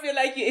 I feel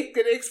like you're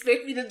going to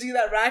expect me to do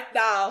that right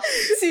now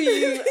to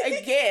you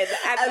again.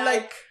 And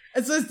like,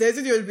 and so days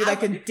when you would be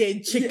like a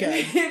dead chicken.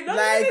 Like, it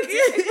wasn't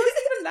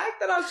even like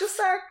that. I was just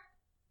like,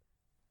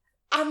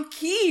 I'm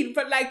keen,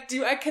 but like,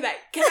 can I come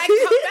back? Can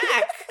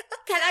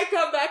I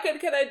come back and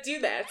can I do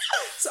that?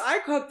 So I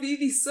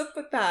completely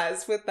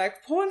sympathize with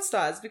like porn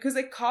stars because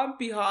it can't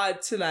be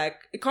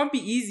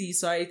easy,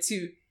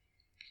 to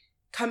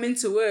come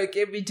into work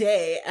every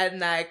day and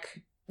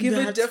like give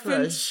a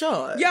different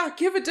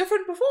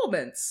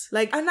performance.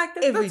 Like, and like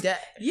every day.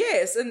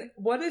 Yes. And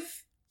what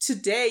if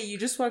today you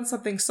just want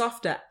something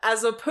softer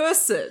as a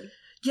person?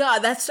 Yeah,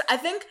 I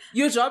think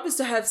your job is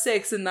to have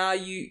sex and now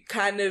you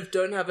kind of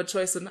don't have a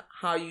choice on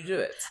how you do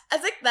it. I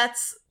think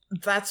that's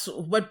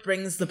what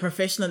brings the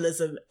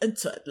professionalism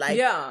into it. Like,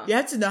 you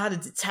have to know how to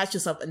detach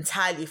yourself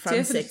entirely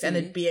from sex and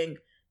it being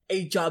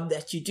a job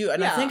that you do.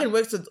 And I think it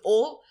works with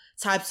all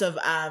types of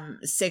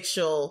sex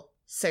work.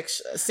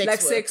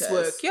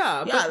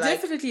 Yeah, but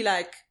like, definitely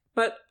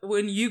but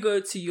when you go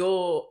to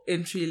your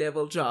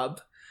entry-level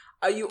job,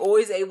 are you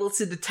always able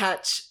to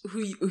detach who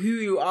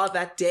you are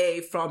that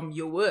day from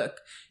your work?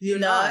 You're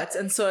not.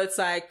 And so it's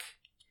like,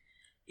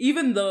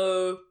 even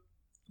though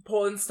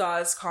porn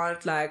stars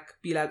can't like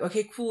be like,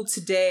 okay, cool,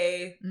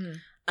 today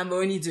I'm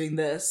only doing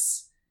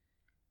this.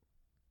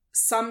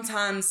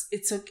 Sometimes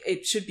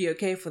it should be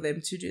okay for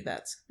them to do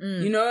that.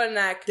 You know, and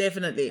like,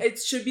 definitely it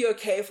should be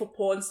okay for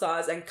porn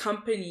stars and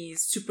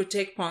companies to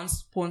protect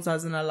porn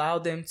stars and allow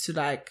them to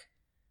like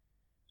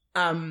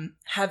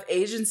have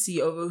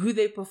agency over who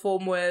they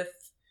perform with,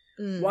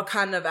 what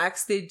kind of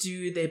acts they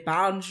do, their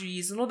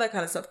boundaries and all that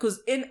kind of stuff.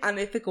 Because in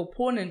unethical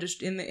porn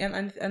industry, in the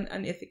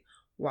unethical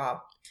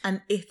Wow.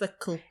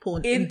 Unethical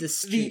porn In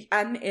industry. the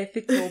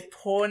unethical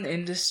porn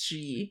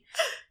industry,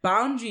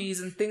 boundaries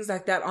and things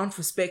like that aren't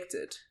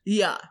respected.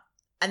 Yeah.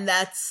 And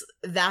that's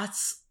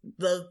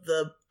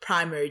the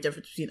primary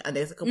difference between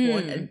unethical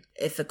porn and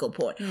ethical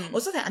porn.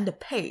 Also, they're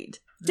underpaid.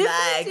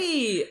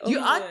 Definitely. Like, you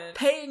aren't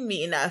paying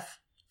me enough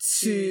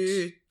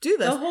to do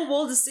this. The whole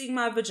world is seeing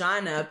my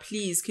vagina.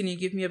 Please, can you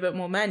give me a bit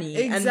more money?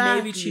 Exactly.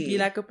 And maybe treat me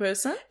like a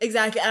person?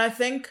 Exactly. And I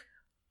think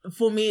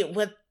for me,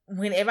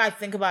 whenever I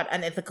think about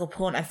unethical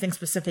porn, I think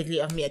specifically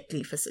of Mia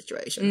Khalifa's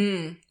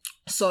situation.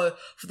 So,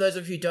 for those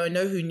of you who don't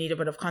know, who need a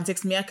bit of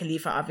context, Mia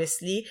Khalifa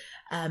obviously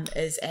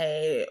is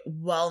a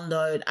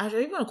well-known, I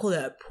don't even want to call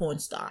her a porn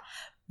star.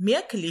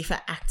 Mia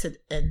Khalifa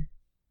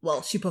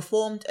she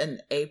performed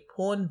in a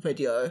porn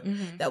video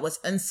that was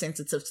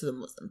insensitive to the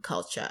Muslim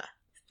culture.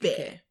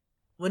 Okay.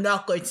 We're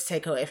not going to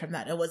take away from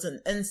that. It was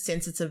an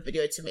insensitive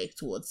video to make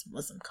towards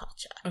Muslim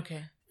culture.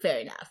 Okay. Fair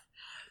enough.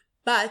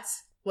 But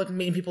what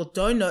many people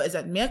don't know is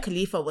that Mia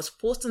Khalifa was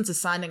forced into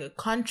signing a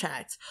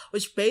contract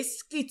which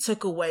basically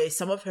took away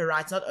some of her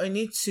rights, not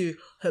only to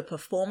her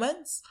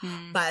performance,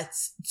 but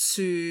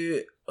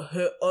to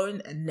her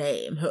own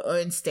name, her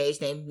own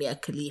stage name, Mia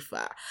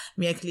Khalifa.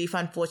 Mia Khalifa,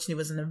 unfortunately,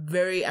 was in a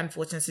very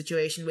unfortunate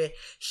situation where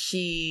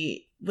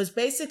she was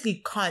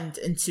basically conned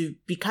into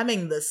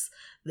becoming this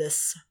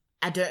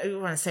I don't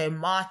even want to say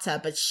martyr,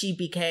 but she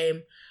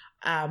became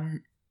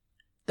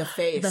the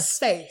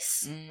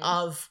face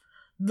of,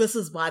 this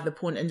is why the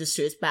porn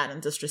industry is bad and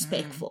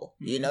disrespectful,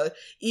 you know?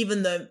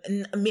 Even though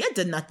Mia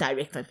did not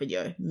direct that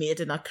video. Mia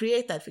did not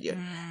create that video.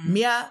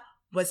 Mia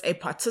was a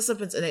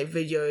participant in a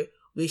video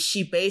where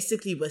she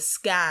basically was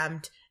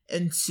scammed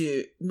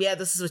into, Mia,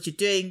 this is what you're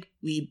doing.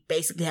 We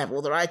basically have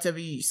all the rights over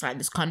you. You signed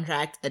this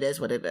contract. It is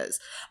what it is.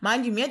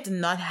 Mind you, Mia did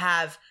not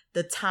have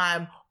the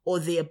time or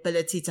the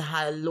ability to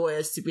hire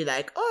lawyers to be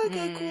like, oh,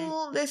 okay,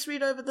 cool, let's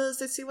read over this,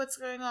 let's see what's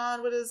going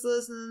on, what is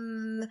this?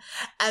 And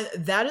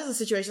that is a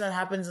situation that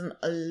happens in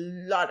a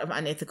lot of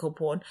unethical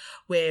porn,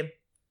 where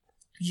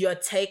you're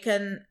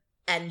taken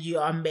and you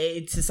are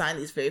made to sign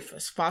these very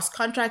fast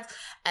contracts.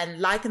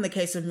 And like in the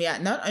case of Mia,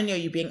 not only are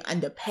you being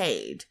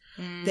underpaid,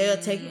 they are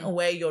taking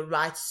away your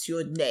rights to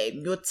your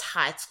name, your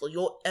title,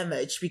 your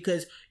image,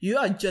 because you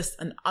are just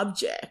an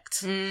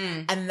object.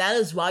 And that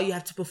is why you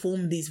have to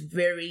perform these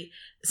very,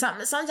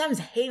 sometimes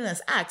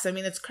heinous acts. I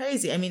mean, it's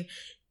crazy. I mean,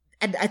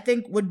 and I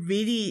think what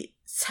really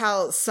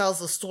sells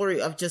the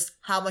story of just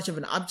how much of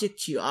an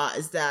object you are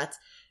is that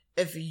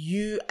if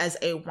you as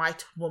a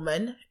white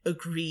woman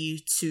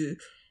agree to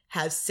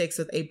have sex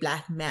with a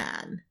black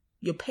man,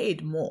 you're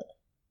paid more.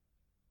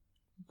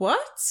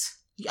 What?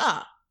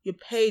 Yeah. You're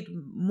paid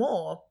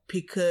more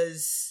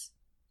because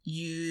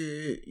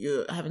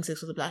you're having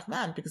sex with a black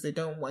man, because they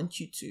don't want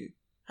you to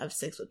have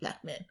sex with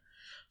black men.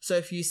 So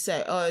if you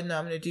say, oh no,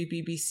 I'm going to do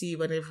BBC,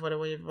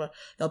 whatever,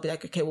 they'll be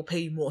like, okay, we'll pay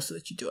you more so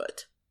that you do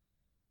it.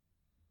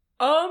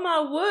 Oh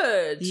my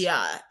word.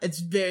 Yeah, it's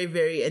very,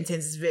 very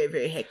intense. It's very,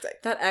 very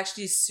hectic. That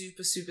actually is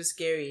super, super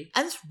scary.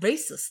 And it's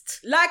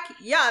racist. Like,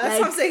 yeah, that's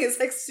what I'm saying. It's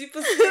like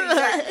super scary.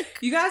 Like,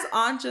 you guys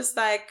aren't just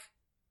like,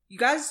 you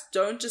guys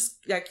don't just,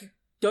 like, you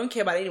don't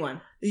care about anyone.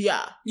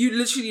 Yeah. You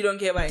literally don't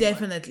care about anyone.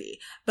 Definitely.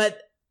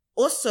 But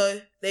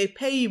also, they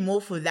pay you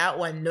more for that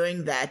one,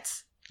 knowing that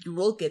you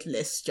will get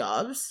less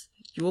jobs,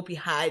 you will be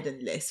hired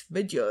in less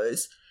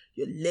videos,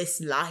 you're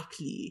less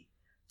likely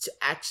to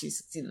actually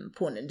succeed in the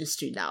porn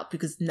industry now,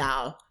 because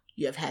now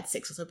you have had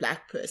sex with a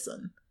black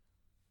person.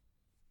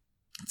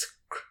 It's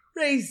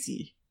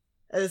crazy.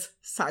 It's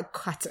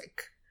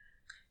psychotic.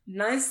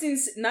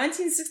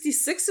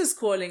 1966 is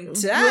calling.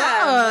 Damn.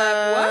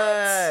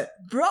 Like,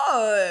 what?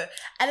 Bro.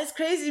 And it's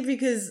crazy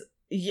because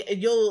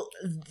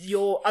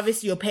your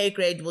obviously your pay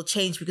grade will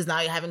change because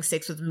now you're having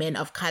sex with men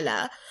of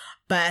color.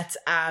 But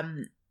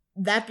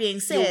that being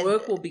said, your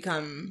work will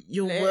become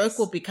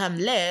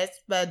less,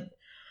 but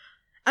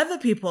other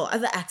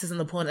actors in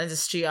the porn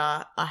industry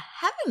are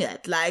having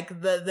it.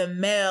 Like the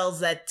males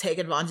that take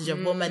advantage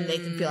of women,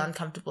 make them feel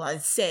uncomfortable on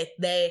set.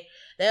 They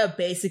are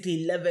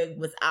basically living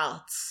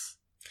without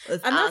and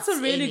that's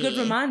a really good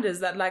reminder, is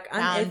that like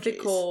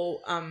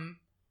unethical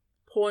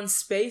porn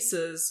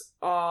spaces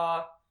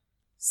are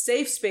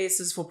safe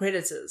spaces for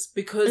predators,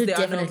 because there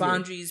are no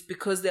boundaries,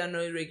 because there are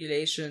no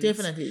regulations.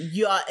 Definitely.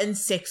 You are in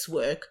sex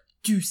work,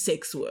 do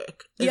sex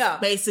work.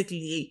 It's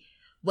basically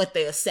what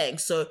they are saying.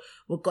 So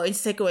we're going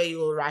to take away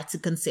your right to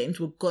consent.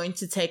 We're going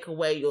to take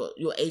away your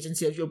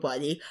agency of your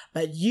body,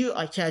 but you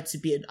are here to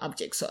be an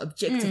object. So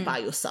objectify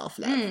yourself,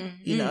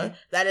 you know?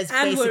 That is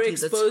and basically we're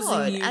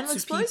exposing you and to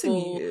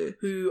people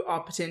who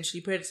are potentially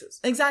predators.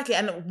 Exactly.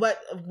 And what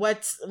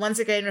once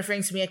again,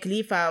 referring to Mia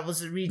Khalifa, I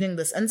was reading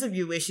this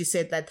interview where she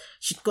said that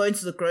she'd go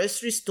into the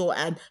grocery store,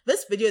 and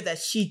this video that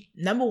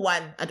number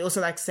one, I'd also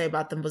like to say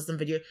about the Muslim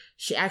video,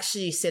 she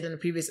actually said in a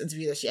previous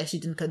interview that she actually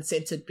didn't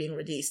consent to it being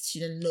released. She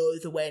didn't know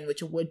the way in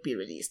which it would be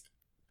released.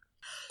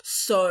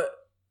 So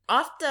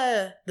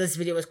after this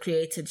video was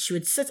created, she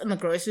would sit in the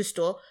grocery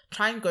store,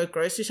 try and go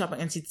grocery shopping,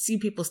 and she'd see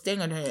people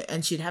staring at her,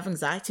 and she'd have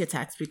anxiety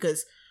attacks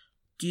because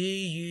do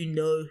you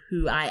know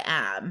who I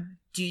am?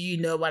 Do you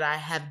know what I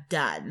have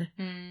done?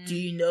 Do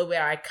you know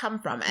where I come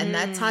from? And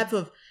that type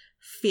of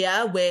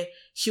fear, where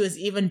she was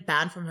even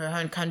banned from her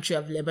home country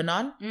of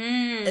Lebanon,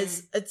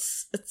 is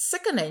it's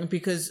sickening.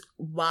 Because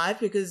why?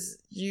 Because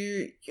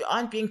you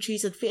aren't being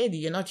treated fairly.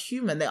 You're not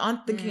human. They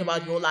aren't thinking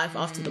about your life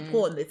after the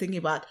porn. They're thinking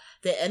about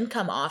their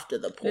income after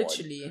the porn.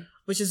 Literally.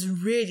 Which is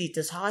really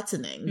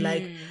disheartening.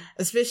 Like,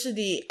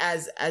 especially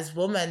as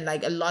women,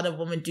 like a lot of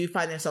women do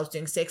find themselves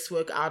doing sex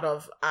work out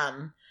of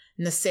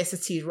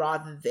necessity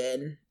rather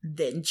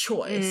than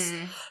choice.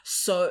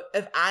 So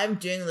if I'm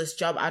doing this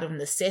job out of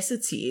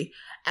necessity,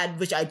 and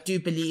which I do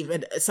believe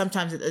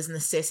sometimes it is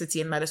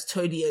necessity, and that is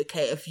totally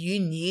okay. If you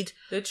need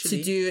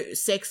to do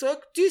sex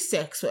work, do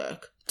sex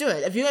work. Do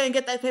it. If you're going to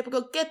get that paper,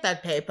 go get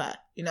that paper,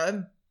 you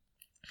know?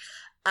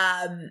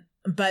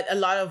 But a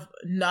lot of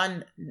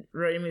non-male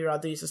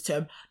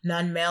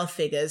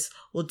figures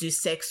will do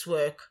sex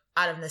work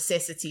out of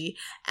necessity,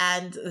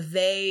 and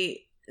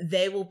they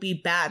will be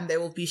banned, they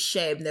will be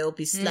shamed, they will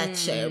be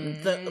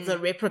slut-shamed. The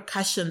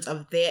repercussions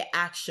of their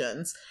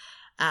actions,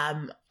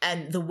 and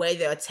the way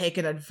they are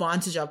taken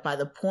advantage of by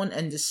the porn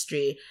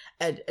industry,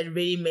 it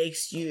really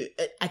makes you,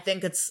 I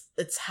think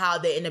it's how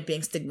they end up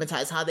being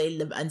stigmatized, how they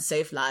live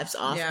unsafe lives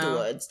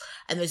afterwards,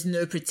 and there's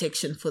no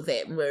protection for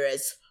them,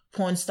 whereas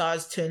porn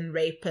stars turn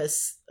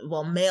rapists,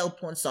 male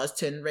porn stars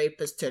turn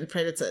rapists, turn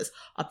predators,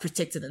 are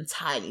protected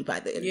entirely by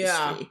the industry.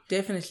 Yeah,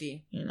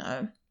 definitely. You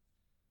know?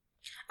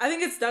 I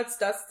think that's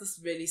this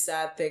really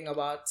sad thing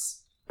about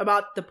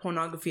the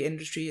pornography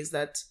industry, is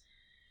that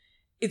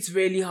it's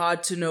really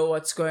hard to know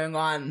what's going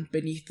on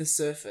beneath the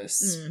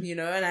surface, you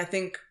know? And I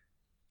think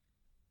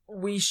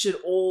we should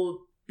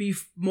all be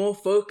more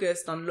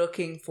focused on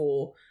looking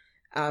for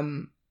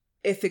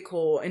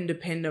ethical,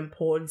 independent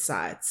porn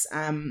sites.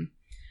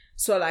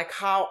 So like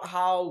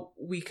how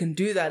we can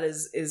do that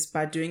is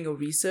by doing your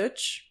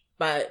research,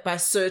 by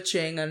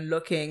searching and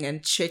looking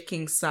and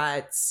checking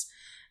sites,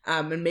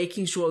 and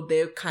making sure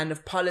they're kind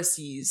of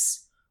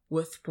policies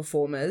with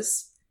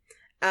performers.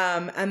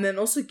 And then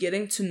also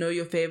getting to know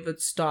your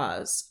favorite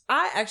stars.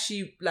 I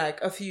actually,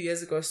 like, a few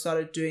years ago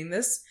started doing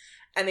this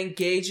and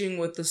engaging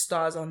with the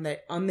stars on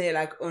their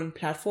like own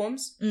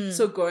platforms.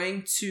 So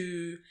going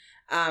to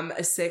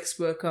a sex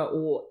worker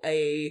or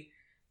a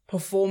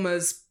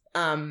performer's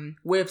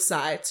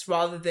website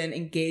rather than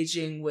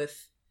engaging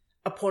with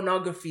a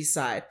pornography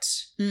site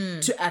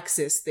to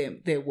access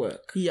their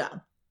work. Yeah.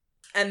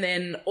 And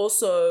then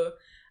also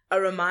a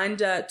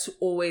reminder to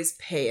always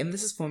pay. And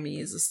this is, for me,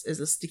 is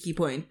a sticky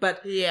point.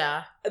 But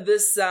yeah,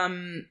 this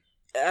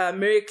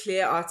Marie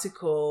Claire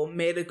article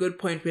made a good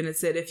point when it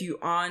said if you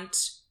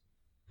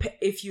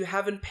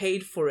haven't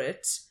paid for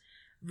it,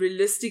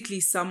 realistically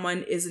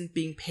someone isn't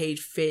being paid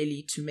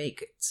fairly to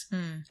make it.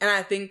 And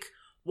I think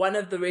one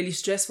of the really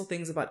stressful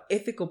things about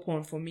ethical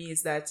porn for me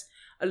is that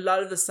a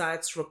lot of the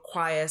sites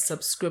require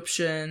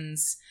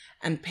subscriptions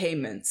and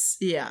payments.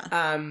 Yeah.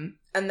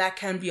 And that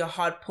can be a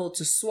hard pill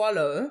to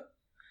swallow,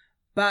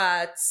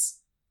 but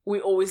we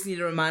always need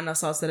to remind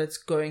ourselves that it's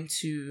going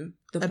to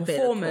the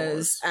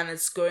performers and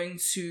it's going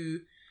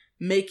to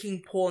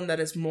making porn that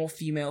is more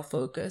female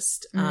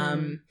focused,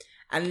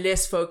 and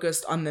less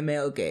focused on the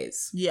male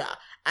gaze. Yeah.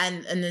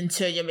 And in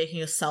turn, you're making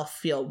yourself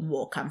feel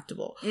more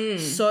comfortable.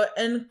 So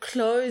in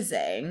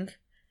closing,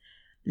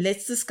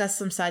 let's discuss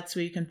some sites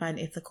where you can find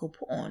ethical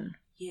porn.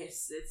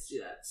 Yes, let's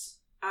do that.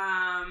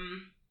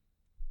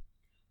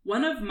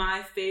 One of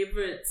my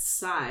favorite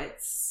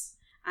sites,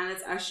 and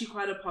it's actually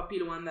quite a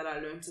popular one that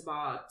I learned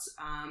about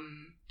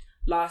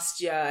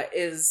last year,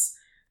 is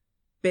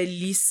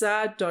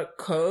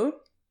belisa.co.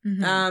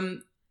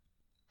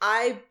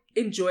 I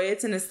enjoy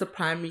it, and it's the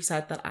primary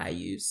site that I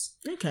use.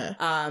 Okay.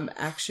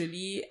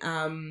 Actually,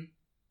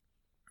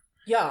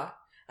 yeah,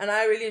 and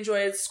I really enjoy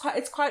it.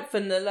 It's quite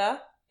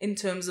vanilla in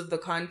terms of the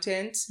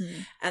content,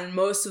 and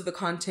most of the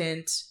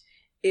content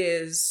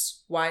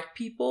is white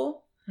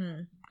people,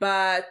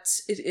 but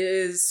it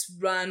is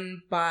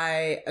run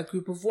by a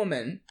group of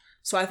women.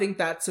 So I think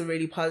that's a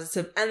really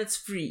positive, and it's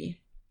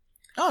free.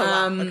 Oh,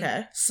 wow.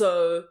 Okay.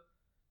 So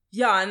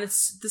yeah, and the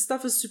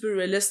stuff is super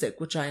realistic,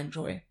 which I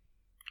enjoy.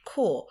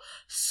 Cool.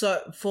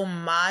 So for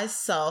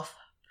myself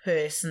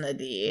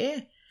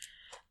personally,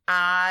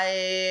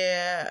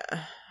 how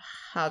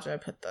do I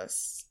put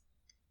this?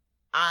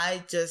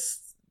 I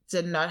just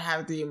did not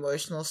have the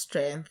emotional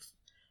strength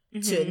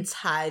to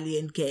entirely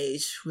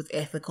engage with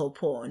ethical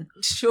porn.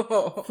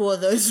 Sure. For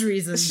those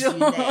reasons you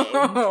named.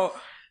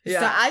 Yeah.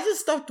 So I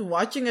just stopped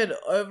watching it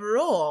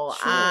overall.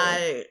 Sure.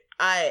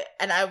 I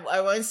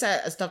won't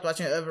say I stopped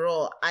watching it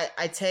overall.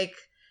 I take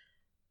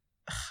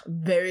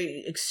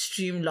very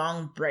extreme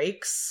long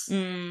breaks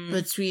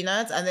between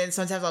it, and then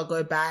sometimes I'll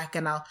go back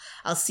and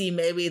I'll see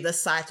maybe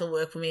this site will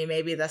work for me,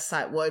 maybe this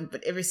site won't,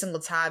 but every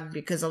single time,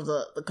 because of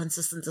the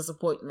consistent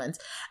disappointment,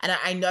 and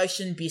I know I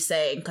shouldn't be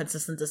saying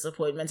consistent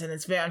disappointment, and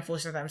it's very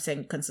unfortunate that I'm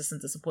saying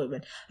consistent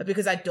disappointment, but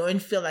because I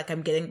don't feel like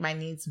I'm getting my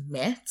needs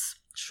met,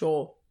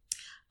 sure,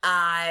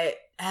 I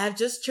have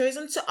just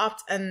chosen to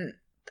opt, and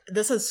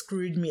this has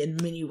screwed me in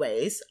many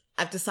ways.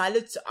 I've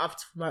decided to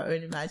opt for my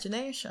own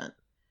imagination.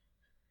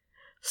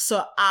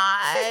 So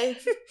I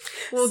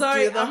will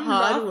do the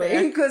hard work.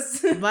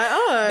 Because My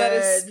own. that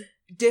is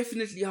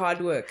definitely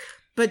hard work.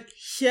 But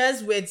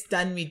here's where it's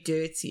done me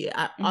dirty.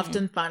 I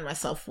often find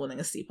myself falling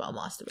asleep while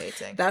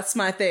masturbating. That's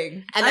my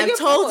thing. And I've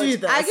told you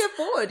this. I get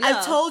bored. Yeah.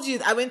 I've told you,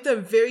 I went through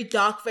a very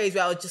dark phase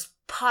where I would just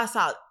pass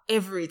out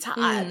every time.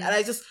 And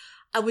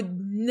I would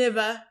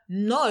never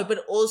know. But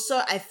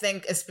also, I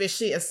think,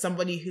 especially as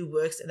somebody who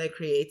works in a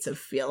creative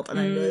field, and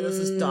I know this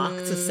is dark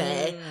to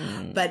say,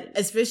 but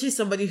especially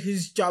somebody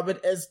whose job it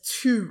is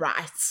to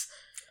write.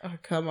 Oh,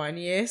 come on,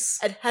 yes.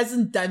 It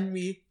hasn't done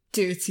me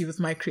dirty with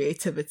my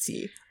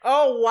creativity.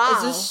 Oh, wow.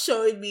 It's just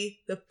showing me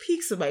the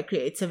peaks of my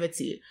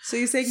creativity. So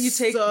you're saying you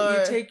take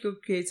your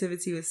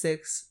creativity with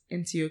sex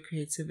into your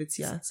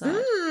creativity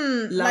outside?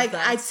 Like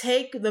that. I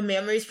take the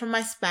memories from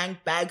my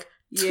spank bag,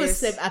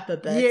 twist them up a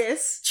bit,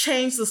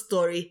 change the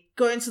story,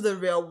 go into the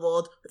real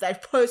world with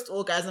that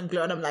post-orgasm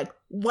glow, and I'm like,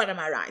 what am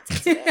I writing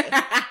today?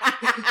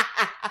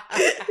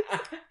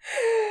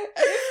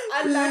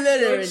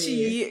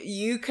 Literally,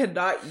 you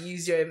cannot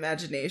use your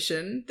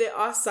imagination. There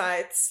are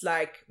sites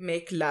like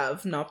Make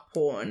Love, Not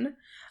Porn,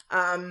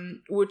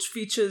 which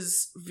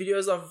features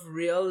videos of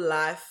real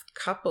life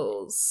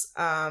couples,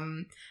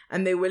 and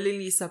they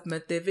willingly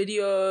submit their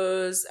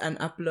videos and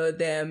upload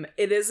them.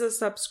 It is a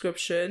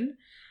subscription,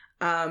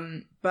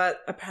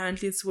 but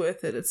apparently it's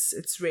worth it.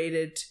 It's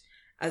rated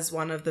as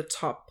one of the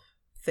top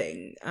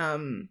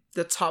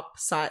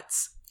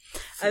sites.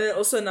 And then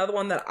also another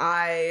one that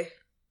I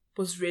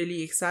was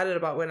really excited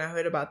about when I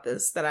heard about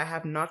this, that I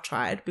have not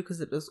tried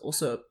because it was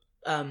also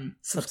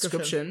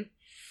subscription,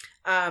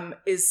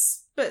 is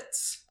Spit.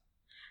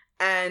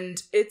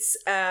 And it's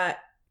a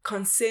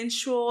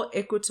consensual,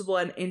 equitable,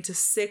 and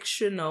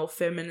intersectional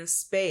feminist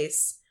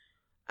space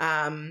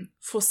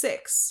for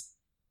sex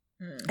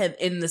and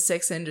in the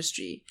sex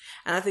industry.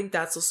 And I think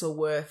that's also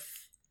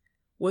worth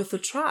a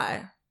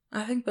try.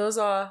 I think those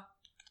are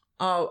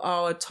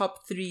our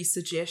top 3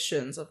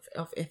 suggestions of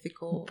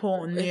ethical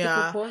porn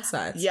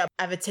sites. Yeah,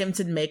 I've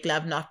attempted Make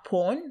Love Not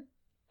Porn,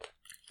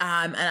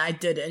 and I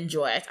did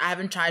enjoy it. I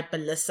haven't tried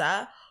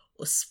Belissa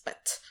or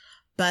Spit,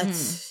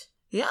 but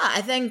yeah,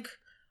 I think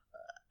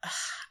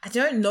I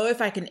don't know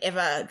if I can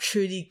ever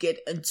truly get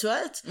into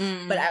it,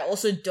 but I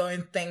also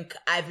don't think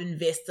I've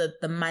invested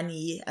the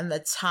money and the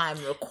time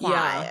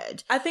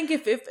required. I think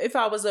if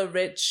I was a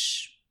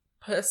rich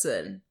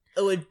person,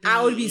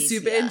 I would be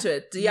super into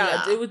it.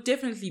 Yeah, it would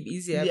definitely be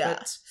easier. Yeah.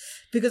 But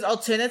because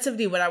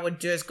alternatively, what I would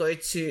do is go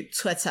to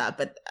Twitter,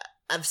 but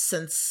I've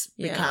since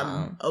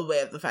become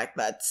aware of the fact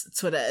that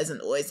Twitter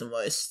isn't always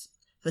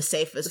the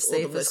safest or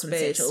the most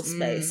consensual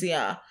space.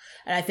 Yeah.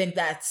 And I think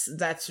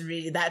that's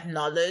really, that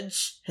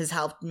knowledge has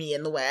helped me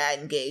in the way I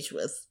engage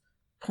with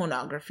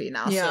pornography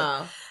now.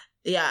 Yeah. So,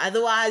 yeah.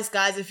 Otherwise,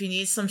 guys, if you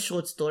need some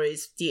short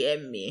stories,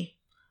 DM me.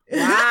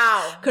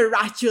 Wow. Could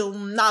write you a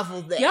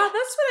novel there. Yeah, that's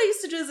what I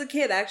used to do as a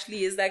kid,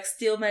 actually, is like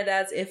steal my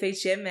dad's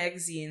FHM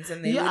magazines,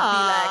 and there would be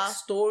like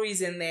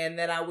stories in there, and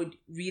then I would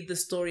read the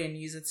story and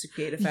use it to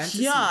create a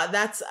fantasy. Yeah,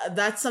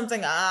 that's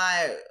something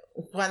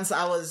once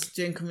I was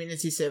doing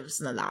community service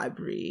in the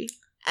library,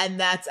 and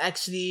that's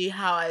actually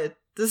how I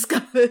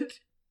discovered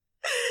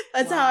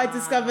how I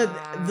discovered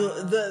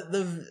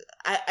the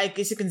I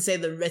guess you can say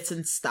the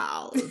written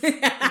style of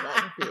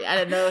pornography. I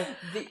don't know.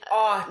 The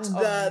art of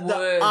words.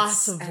 The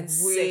art of and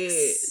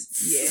words.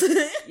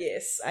 Sex.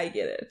 Yes, I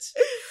get it.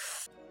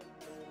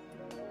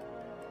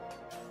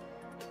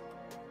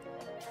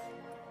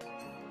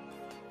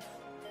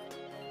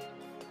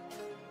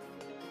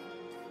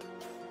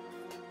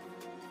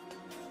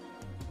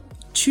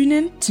 Tune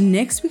in to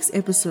next week's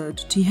episode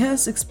to hear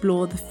us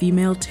explore the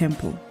female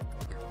temple.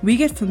 We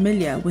get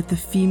familiar with the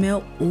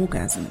female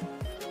orgasm.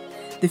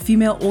 The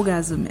female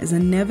orgasm is a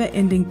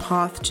never-ending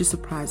path to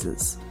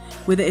surprises.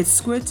 Whether it's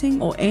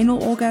squirting or anal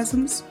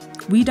orgasms,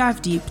 we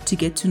dive deep to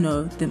get to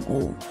know them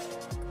all.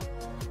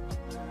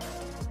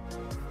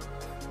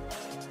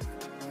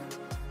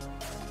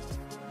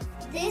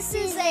 This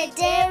is a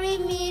Dairy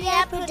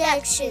Media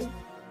production.